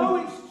know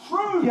it's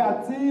true.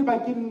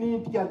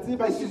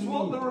 This is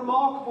what the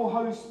remarkable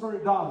Holy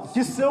Spirit does.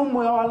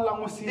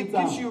 It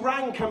gives you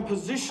rank and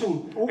position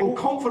and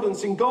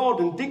confidence in God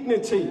and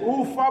dignity.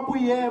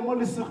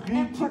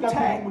 It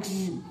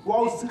protects.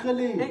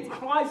 It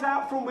cries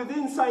out from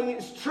within saying,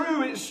 it's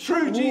true,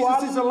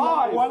 Jesus is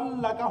alive.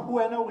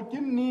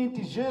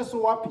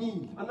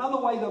 Another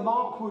way the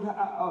mark would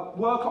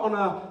work on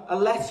a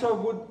letter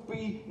would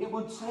be, it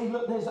would say,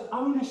 look, there's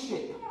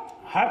ownership.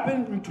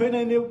 And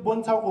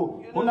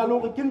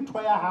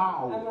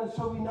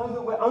so we know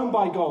that we're owned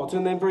by God,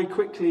 and then very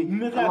quickly,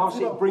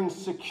 lastly, it brings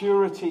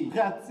security.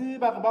 It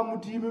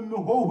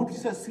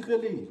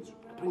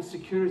brings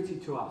security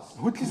to us.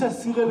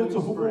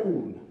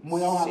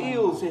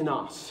 Seals in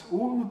us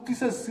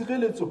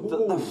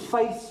that the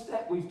faith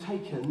that we've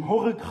taken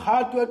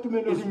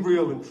is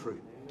real and true.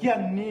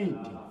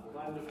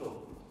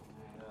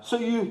 So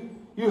you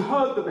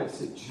heard the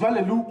message.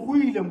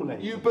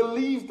 You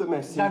believed the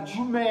message.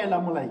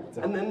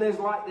 And then there's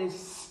like this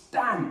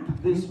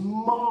stamp, this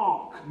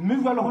mark.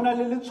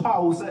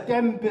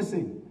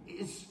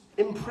 It's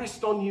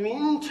impressed on you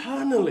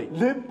internally.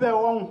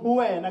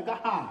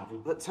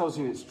 That tells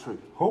you it's true.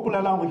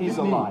 He's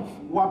alive.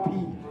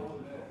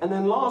 And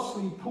then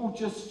lastly, Paul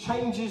just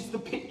changes the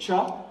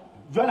picture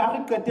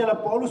and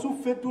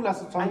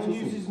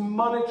uses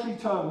monetary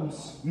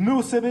terms.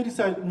 It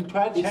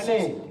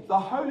says the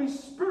Holy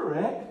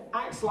Spirit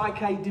acts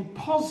like a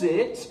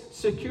deposit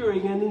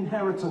securing an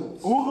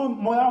inheritance.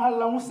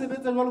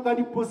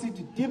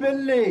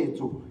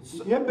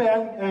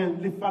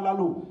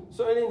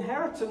 So an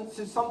inheritance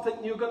is something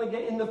you're going to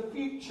get in the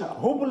future.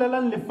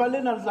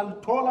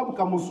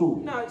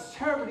 Now it's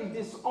terribly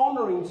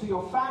dishonoring to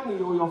your family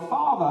or your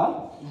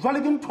father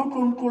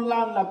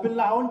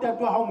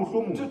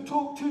to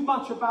talk too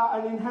much about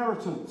an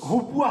inheritance.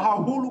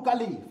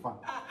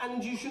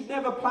 And you should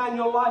never plan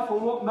your life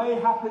on what may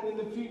happen in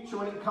the future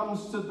when it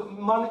comes to the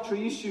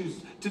monetary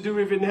issues to do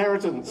with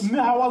inheritance. You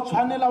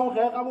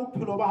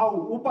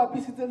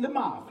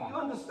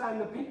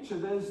understand the picture.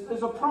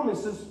 There's a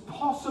promise, there's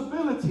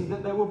possibility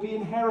that there will be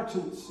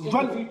inheritance in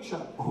the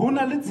future.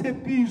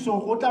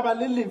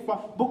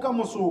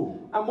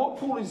 And what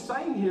Paul is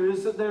saying here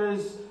is that there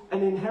is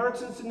an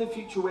inheritance in the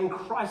future when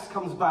Christ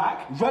comes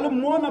back.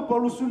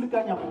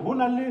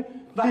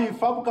 That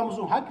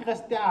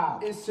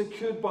is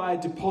secured by a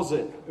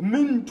deposit.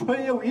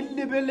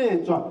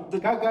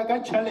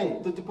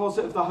 The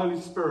deposit of the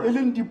Holy Spirit.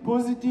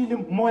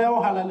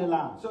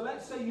 So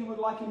let's say you would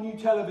like a new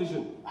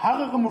television.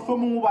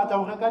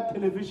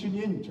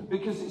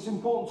 Because it's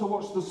important to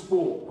watch the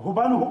sport.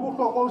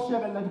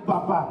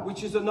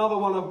 Which is another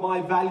one of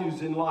my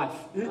values in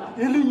life. And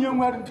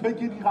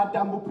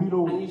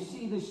you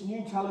see this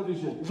new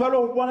television. And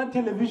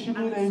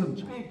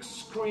it's a big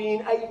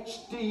screen,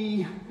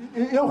 HD,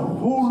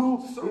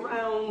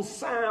 surround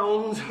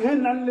sound. You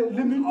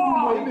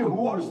can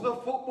watch the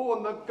football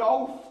and the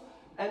golf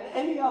and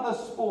any other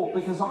sport,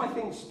 because I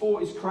think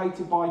sport is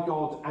created by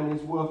God and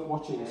is worth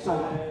watching. So,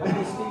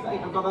 okay, Steve,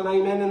 I've got an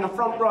amen in the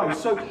front row.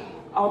 So,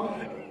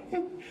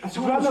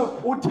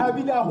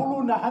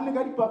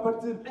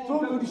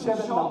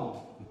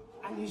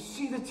 and you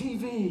see the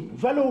TV,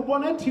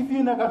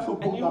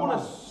 and you want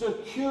to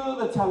secure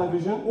the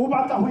television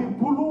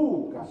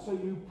So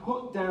you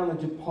put down a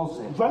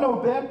deposit. Jwale o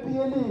beha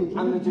peeletso,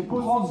 And the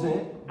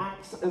deposit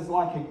acts as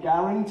like a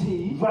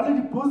guarantee.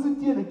 Jwale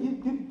deposit ena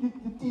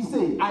ke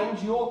tiisetso.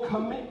 And your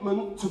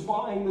commitment to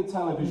buying the Le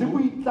television.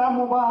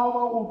 boitlamo ba hao ba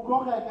ho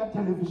tlo reka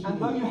television. And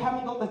though you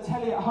haven't got the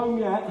telly at home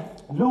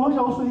yet, Le hoja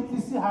o so e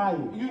tlise hae,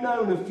 you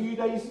know in a few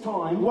days'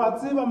 time wa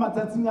tseba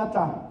matsatsing a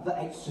tlang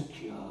that it's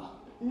secure.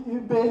 e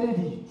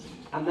beeleditswe.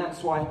 And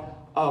that's why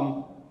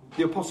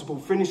the Apostle Paul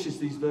finishes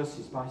these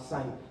verses by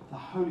saying the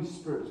Holy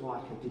Spirit is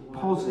like a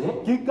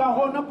deposit. Ke ka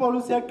hona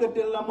Paulus ya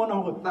qetella mona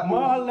hore That mo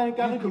means Allah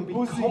ka you re can be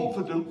deposit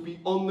confident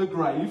beyond the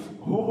grave,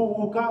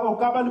 hore o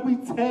ka ba le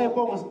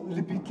boitshepo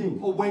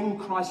lebitleng or when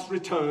Christ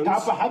returns,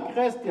 kapa ha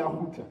Kriste ya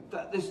kgutla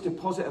that this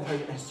deposit of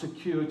hope has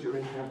secured your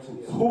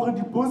inheritance. hore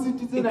deposit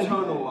tsena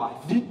Eternal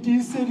life. di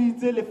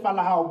tiiseditse lefa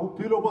la hao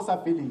bophelo bo sa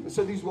feleng.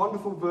 So these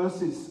wonderful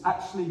verses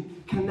actually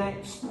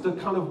connect the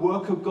kind of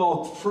work of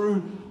God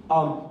through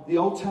the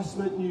Old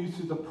Testament, New,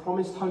 through the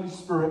promised Holy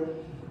Spirit,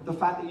 the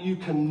fact that you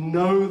can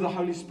know the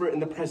Holy Spirit in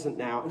the present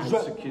now and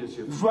secures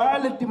you.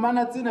 Jwale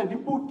temana tsena di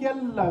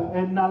bokella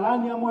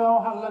nalane ya moya o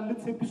hallang le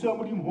tshepiso ya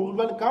modimo hore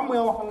jwale ka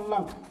moya o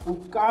hallang o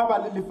ka ba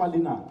le lefa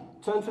lena.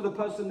 Turn to the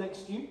person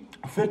next to you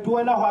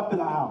Fetoela ho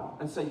apela hao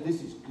and say,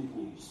 this is good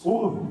news.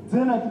 hore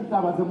tsena ke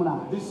taba tse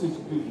monate. This is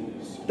good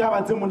news.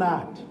 Taba tse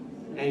monate.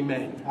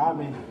 Amen.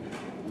 Amen.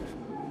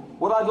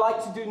 What I'd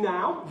like to do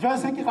now Jwale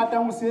se ke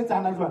ratang ho se etsa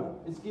hana jwale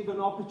is give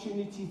an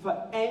opportunity for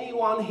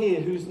anyone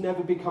here who's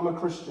never become a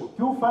Christian. ke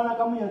ho fana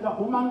ka monyetla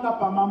ho mang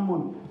kapa mang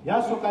mona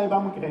ya soka e ba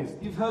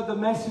mokreste. You've heard the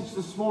message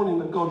this morning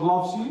that God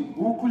loves you,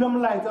 O utlwile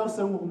molaetsa o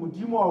seng hore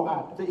modimo wa o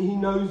rata, that He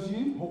knows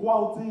you, hore wa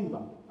o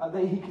tseba,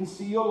 that He can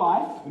see your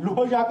life, le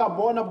hoja ka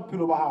bona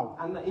bophelo ba hao.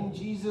 and that in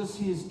Jesus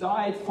He has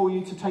died for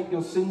you to take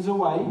your sins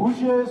away, Ho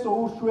Jesu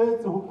o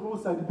shwetse ho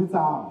tlosa dibe tsa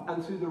hao.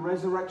 and through the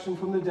resurrection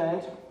from the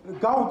dead,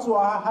 Ka ho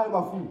tsoha ha hae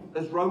bafung.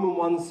 as Romans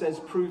 1 says,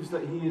 proves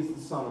that He is the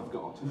Son of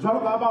God.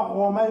 Jwalo ka ba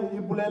Roma e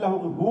bolela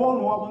hore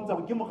hono wa bontsha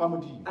hore ke mora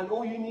modimo. And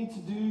all you need to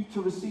do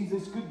to receive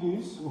this good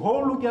news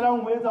Ho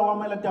lokelang ho etsa ho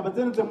amohela taba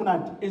tsena tse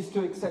monate is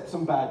to accept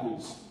some bad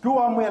news. ke ho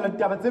amohela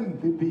taba tse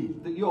mpe pele.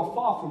 That you're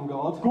far from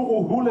God Ke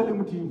ho hole le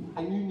modimo.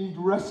 and you need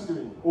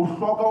rescuing. O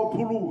hloka ho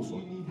You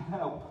pholoswa. need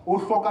help. O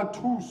hloka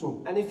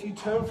thuso. And if you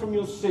turn from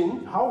your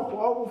sin Ha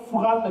o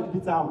furalla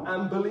dibe tsa hao.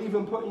 and believe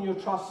and put in your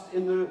trust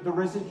in the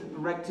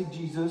resurrected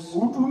Jesus,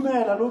 O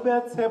dumela le ho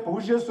beha tshepo ho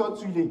Jesu a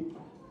tswileng.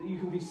 that you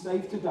can be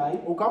saved today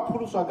O ka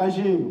pholoswa ka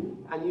jeno.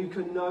 and you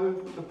can know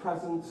the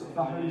presence of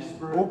the Holy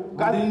Spirit O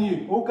ka within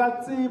you. o ka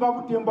tseba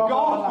boteng ba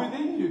God Morena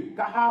within you.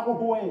 ka hare ho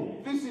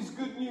wena. This is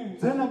good news.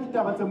 Tsena ke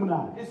taba tse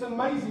monate. It's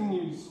amazing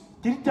news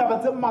Ke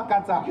ditaba tse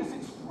makatsang. because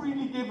it's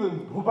freely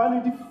given.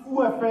 Hobane di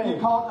fuwe You fela.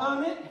 can't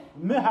earn it.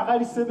 Mme ha ra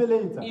di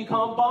sebeletsa. You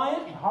can't buy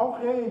it. Ha o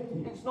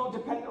reke. It's not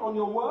dependent on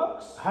your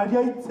works Ha di a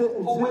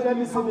or whether itshetla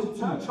you come to mesebetsing.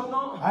 church or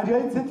not. Ha di a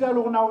itshetla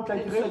le hore na o tla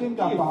It's a kerekeng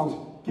kapa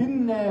o. Ke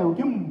nneo,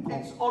 ke mpho.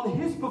 It's on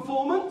His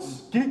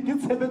performance, Ke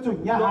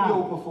tshebetsong ya not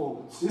your hao.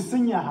 performance. E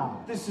seng ya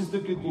hao. This is the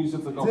good news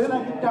of the Tsena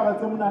gospel. ke taba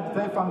tse monate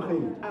tsa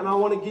evangeli. And I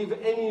want to give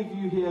any of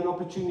you here an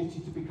opportunity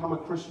to become a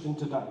Christian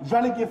today.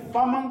 Jwale ke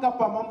fa mang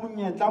kapa mang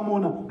monyetla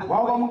mona wa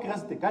ho ba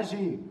mokreste ka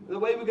jeno. The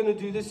way we're going to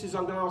do this is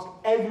I'm going to ask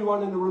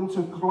everyone in the room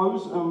to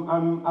close,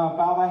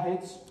 bow their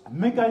heads.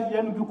 Mme ka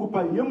jeno ke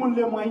kopa ye mong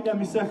le mong a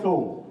inyamise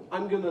hlooho.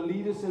 I'm going to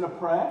lead us in a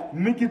prayer.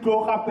 Mme ke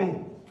tlo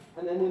rapela.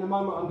 And then in a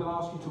moment, I'm going to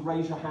ask you to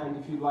raise your hand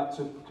if you'd like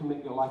to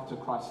commit your life to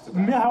Christ today.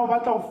 Mme ha o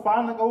batla ho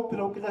fana ka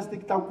bophelo ho Kreste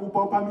ke tla kopa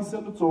o phamise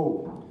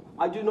letsoho.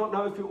 I do not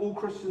know if you're all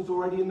Christians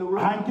already in the room,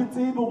 Ha nke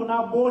tsebe hore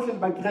na bohle le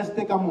ba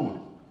Kreste ka mona.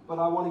 but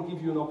I want to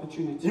give you an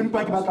opportunity.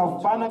 Empa ke batla ho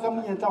fana ka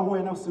monyetla ho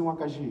wena hoseng wa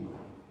kajeno.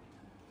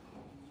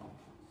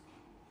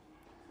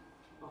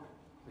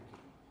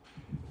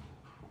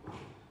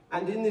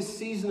 And in this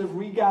season of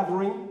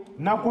regathering,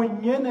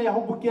 Nakong ena ya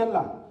ho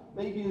bokella,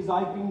 maybe as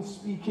I've been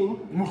speaking,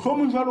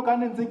 mohlomong jwalo ka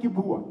ne ntse ke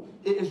bua,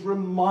 it has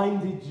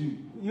reminded you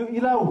e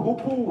la ho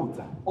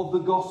hopotsa of the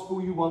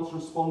gospel you once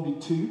responded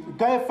to,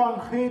 ka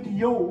evangeli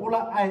eo o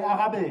la a e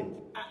arabela.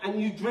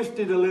 and you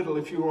drifted a little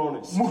if you were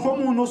honest.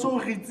 Mohlomong o no so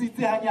ritsitse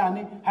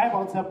hanyane ha eba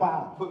o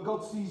tshepahala. But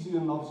God sees you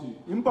and loves you.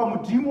 Empa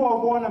modimo wa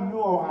o bona mme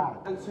wa o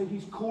rata. And so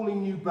He's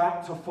calling you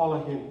back to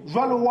follow Him.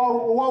 Jwalo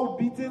wa o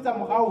bitsetsa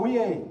morao ho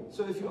yena.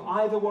 So if you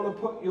either want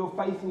to put your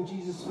faith in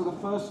Jesus for the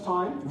first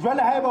time, Jwale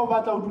ha eba o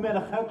batla ho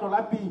dumela kgetlo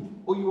la pele,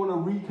 or you want to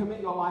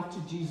recommit your life to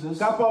Jesus,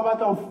 kapa o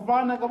batla ho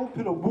fana ka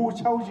bophelo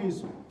botjha ho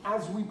Jesu,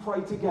 as we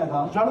pray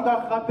together, jwalo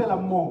ka rapela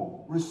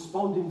mmoho,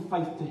 respond in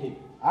faith to Him.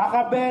 a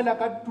rapela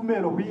ka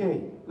tumelo ho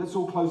yena. Let's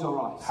all close our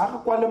eyes. Ha re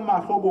kwale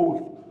mahlo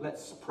bohle,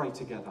 Let's pray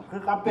together. re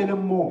rapele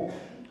mmoho.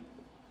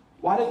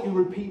 Why don't you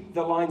repeat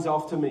the lines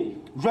after me?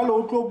 Jwale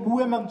o tlo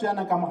bue mantswe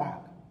ana ka moraka.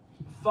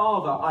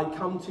 Father, I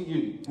come to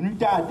you.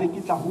 Ntate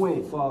ke tla ho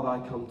wena. Father,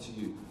 I come to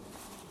you.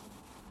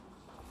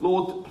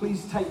 Lord,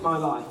 please take my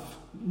life.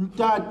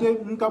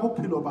 Ntate nka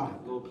bophelo ba.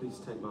 Lord, please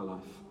take my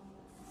life.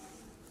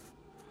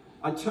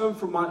 I turn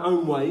from my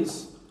own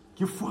ways.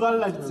 Ke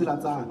furalla Turn ditsela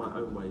tsa from ka. my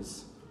own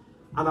ways.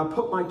 And I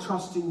put my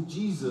trust in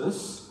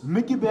Jesus,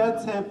 Mme ke beha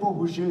tshepo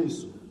ho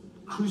Jesu,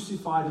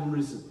 crucified and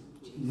risen.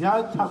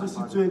 ya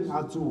tlhagisitsweng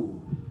a tsoha.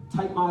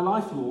 Take my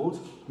life, Lord.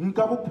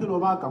 Nka bophelo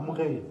ba ka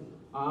morena.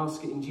 I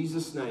ask it in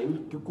Jesus'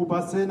 name. Ke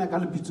kopa sena ka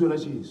lebitso la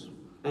Jesu.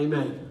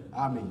 Amen.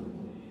 Amen.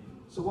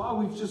 So while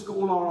we've just got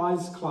all our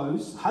eyes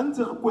closed, Ha ntse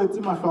re kwetse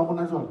mahlo a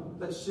rona jwalo.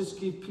 let's just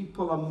give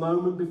people a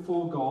moment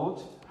before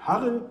God. Ha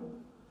re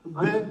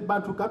be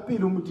batho ka pele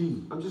ho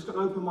Modimo. I'm just going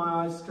to open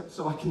my eyes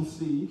so I can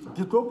see.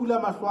 Ke tlo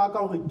bula mahlo a ka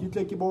hore ke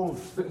tle ke bone.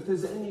 But if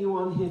there's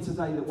anyone here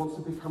today that wants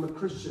to become a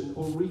Christian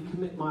or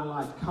recommit my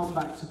life, come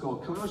back to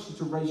God, can I ask you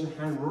to raise your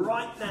hand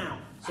right now?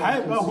 So I Ha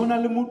can ba see? hona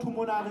le motho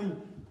mona a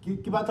reng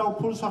ke batla ho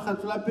pholoswa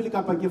kgetlo la pele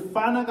kapa ke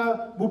fana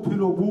ka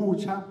bophelo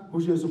botjha ho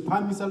Jesu.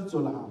 Phamisa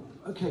letsoho la hao.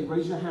 Okay,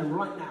 raise your hand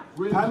right now.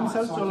 Really high,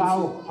 Phamisa so letsoho I la can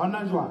hao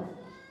hona jwale. see.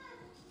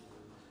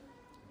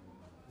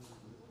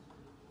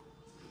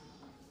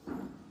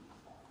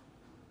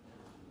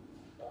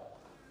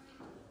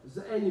 Is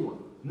there anyone?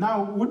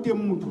 Now o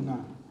teng motho na.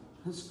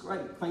 That's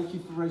great. Thank you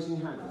for raising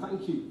your hand.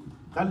 Thank you.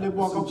 Ka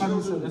leboha ka Some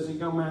children, phamisa. there's a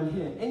young man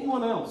here.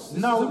 Anyone else?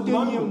 This Now, is a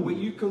moment Daniel. where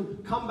you can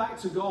come back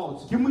to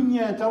God. Ke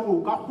monyetla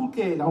ho ka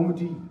kgutlela ho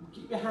Modimo.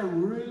 Keep your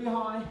hand really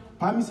high.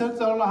 Phamisa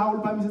letsoho la hao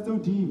le phamisetse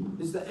hodimo.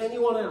 Is there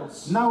anyone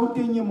else? Na o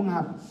teng e mong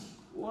hape.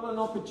 What an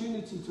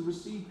opportunity to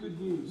receive good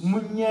news.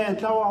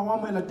 Monyetla wa ho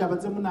amohela taba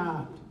tse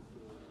monate.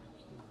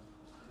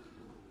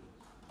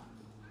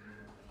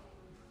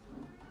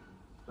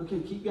 Okay,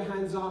 keep your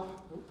hands up.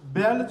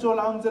 Beha letsoho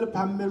la hao ntse le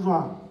phamme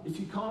jwang. If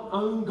you can't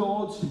own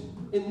God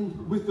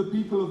with the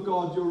people of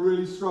God, you're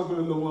really struggling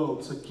in the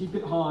world. So keep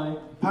it high.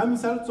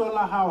 Phamisa letsoho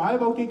la hao.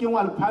 Haeba o kekeng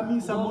wa le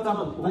phamisa Well mona done.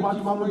 ho Thank batho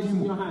you ba for raising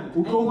Modimo, your hand.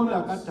 o tlo Anyone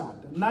hula ka else?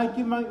 thata. Na ke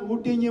o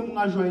teng e mong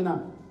a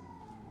joina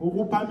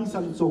ho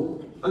phamisa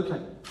letsoho.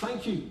 Okay,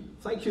 thank you.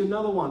 Thank you.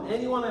 Another one.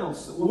 Anyone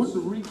else that wants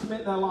to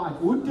recommit their life?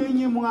 O teng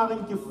e mong a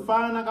reng ke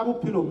fana ka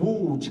bophelo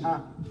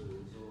botjha.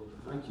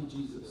 Thank you,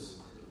 Jesus.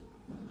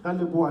 Ka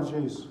leboha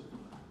Jesu.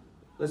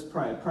 Let's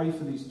pray. I pray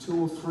for these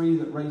 2 or 3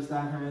 that raised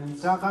their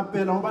hands. Ka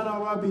rapela ho bana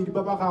ba babedi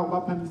ba bararo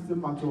ba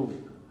phamisitseng matsoho.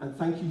 And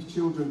thank you,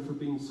 children, for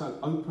being so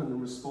open and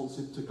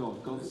responsive to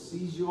God. God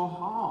sees your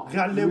heart. Re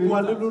a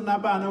leboha le Really lona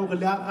bana hore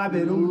le a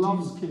rabele ho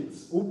loves Modimo.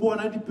 kids. O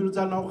bona dipelo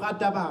tsa lona o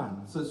rata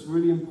bana. So it's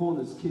really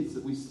important as kids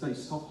that we stay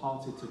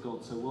soft-hearted to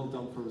God. So well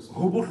done for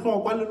Ho responding.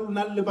 bohlokwa le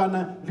lona le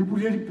bana le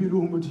bule dipelo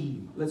ho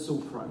Modimo. Let's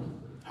all pray.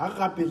 Ha re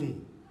rapeleng.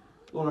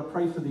 Lord, I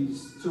pray for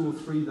these 2 or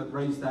 3 that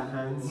raised their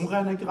hands.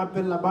 Morena ke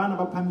rapella bana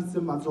ba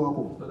phamisitseng matsoho a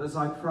bona. But as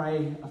I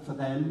pray for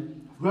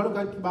them, Jwalo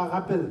ka ke ba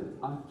rapella,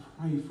 I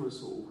pray for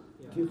us all.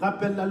 ke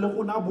rapella le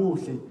rona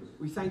bohle.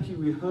 We thank you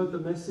we heard the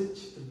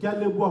message. Ke a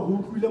leboha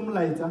ho utlwile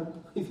molaetsa.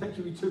 We thank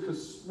you we took a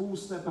small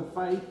step of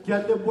faith Ke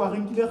a leboha re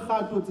nkile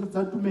kgato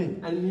tsa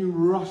tumelo. and you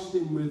rushed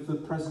in with the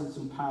presence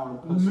and power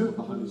and person of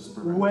the Holy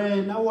Spirit.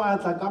 Wena wa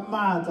tla ka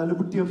matla le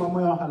boteng ba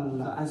moya wa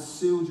halla. That has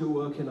sealed your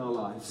work in our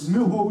lives.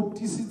 Mme ho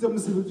tisitse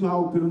mosebetsi wa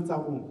hao pelong tsa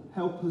rona.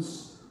 Help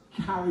us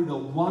carry the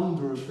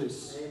wonder of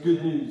this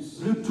good news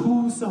Re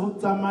thuse ho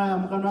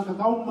tsamaya morena wa ka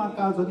ka ho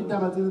makatswa ke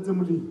taba tsena tse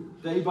molemo.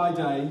 day by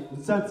day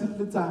Letsatsi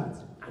le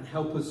letsatsi. and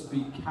help us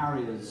be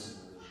carriers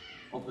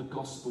of the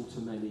gospel to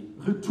many.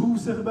 Re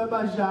thuse re be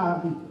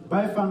bajari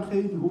ba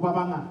evangeli ho ba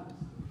bangata.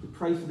 We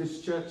pray for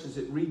this church as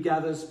it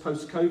regathers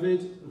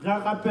post-COVID. Re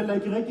a rapela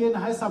kereke ena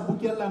ha e sa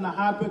bokellana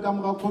hape ka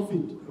mora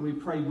COVID. And we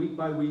pray week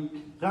by week,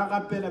 Re a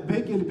rapela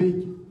beke le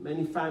beke.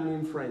 many family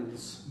and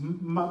friends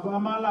Ba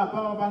malapa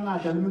ba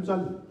bangata le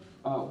metswalle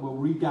will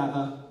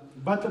regather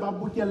ba tle ba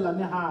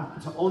bokellane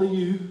hape. to honor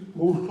you,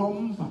 Ho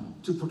hlompha,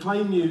 to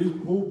proclaim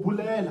you, ho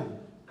bulela,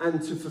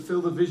 and to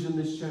fulfill the vision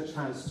this church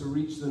has to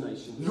reach the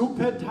nations. le ho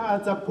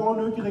phethahatsa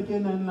pono eo kereke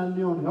ena e nang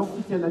le yona ya ho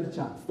fihlela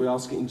ditjhaba. We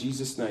ask it in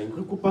Jesus' name.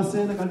 Re kopa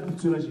sena ka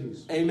lebitso la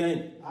Jesu.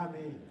 Amen.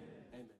 Amen.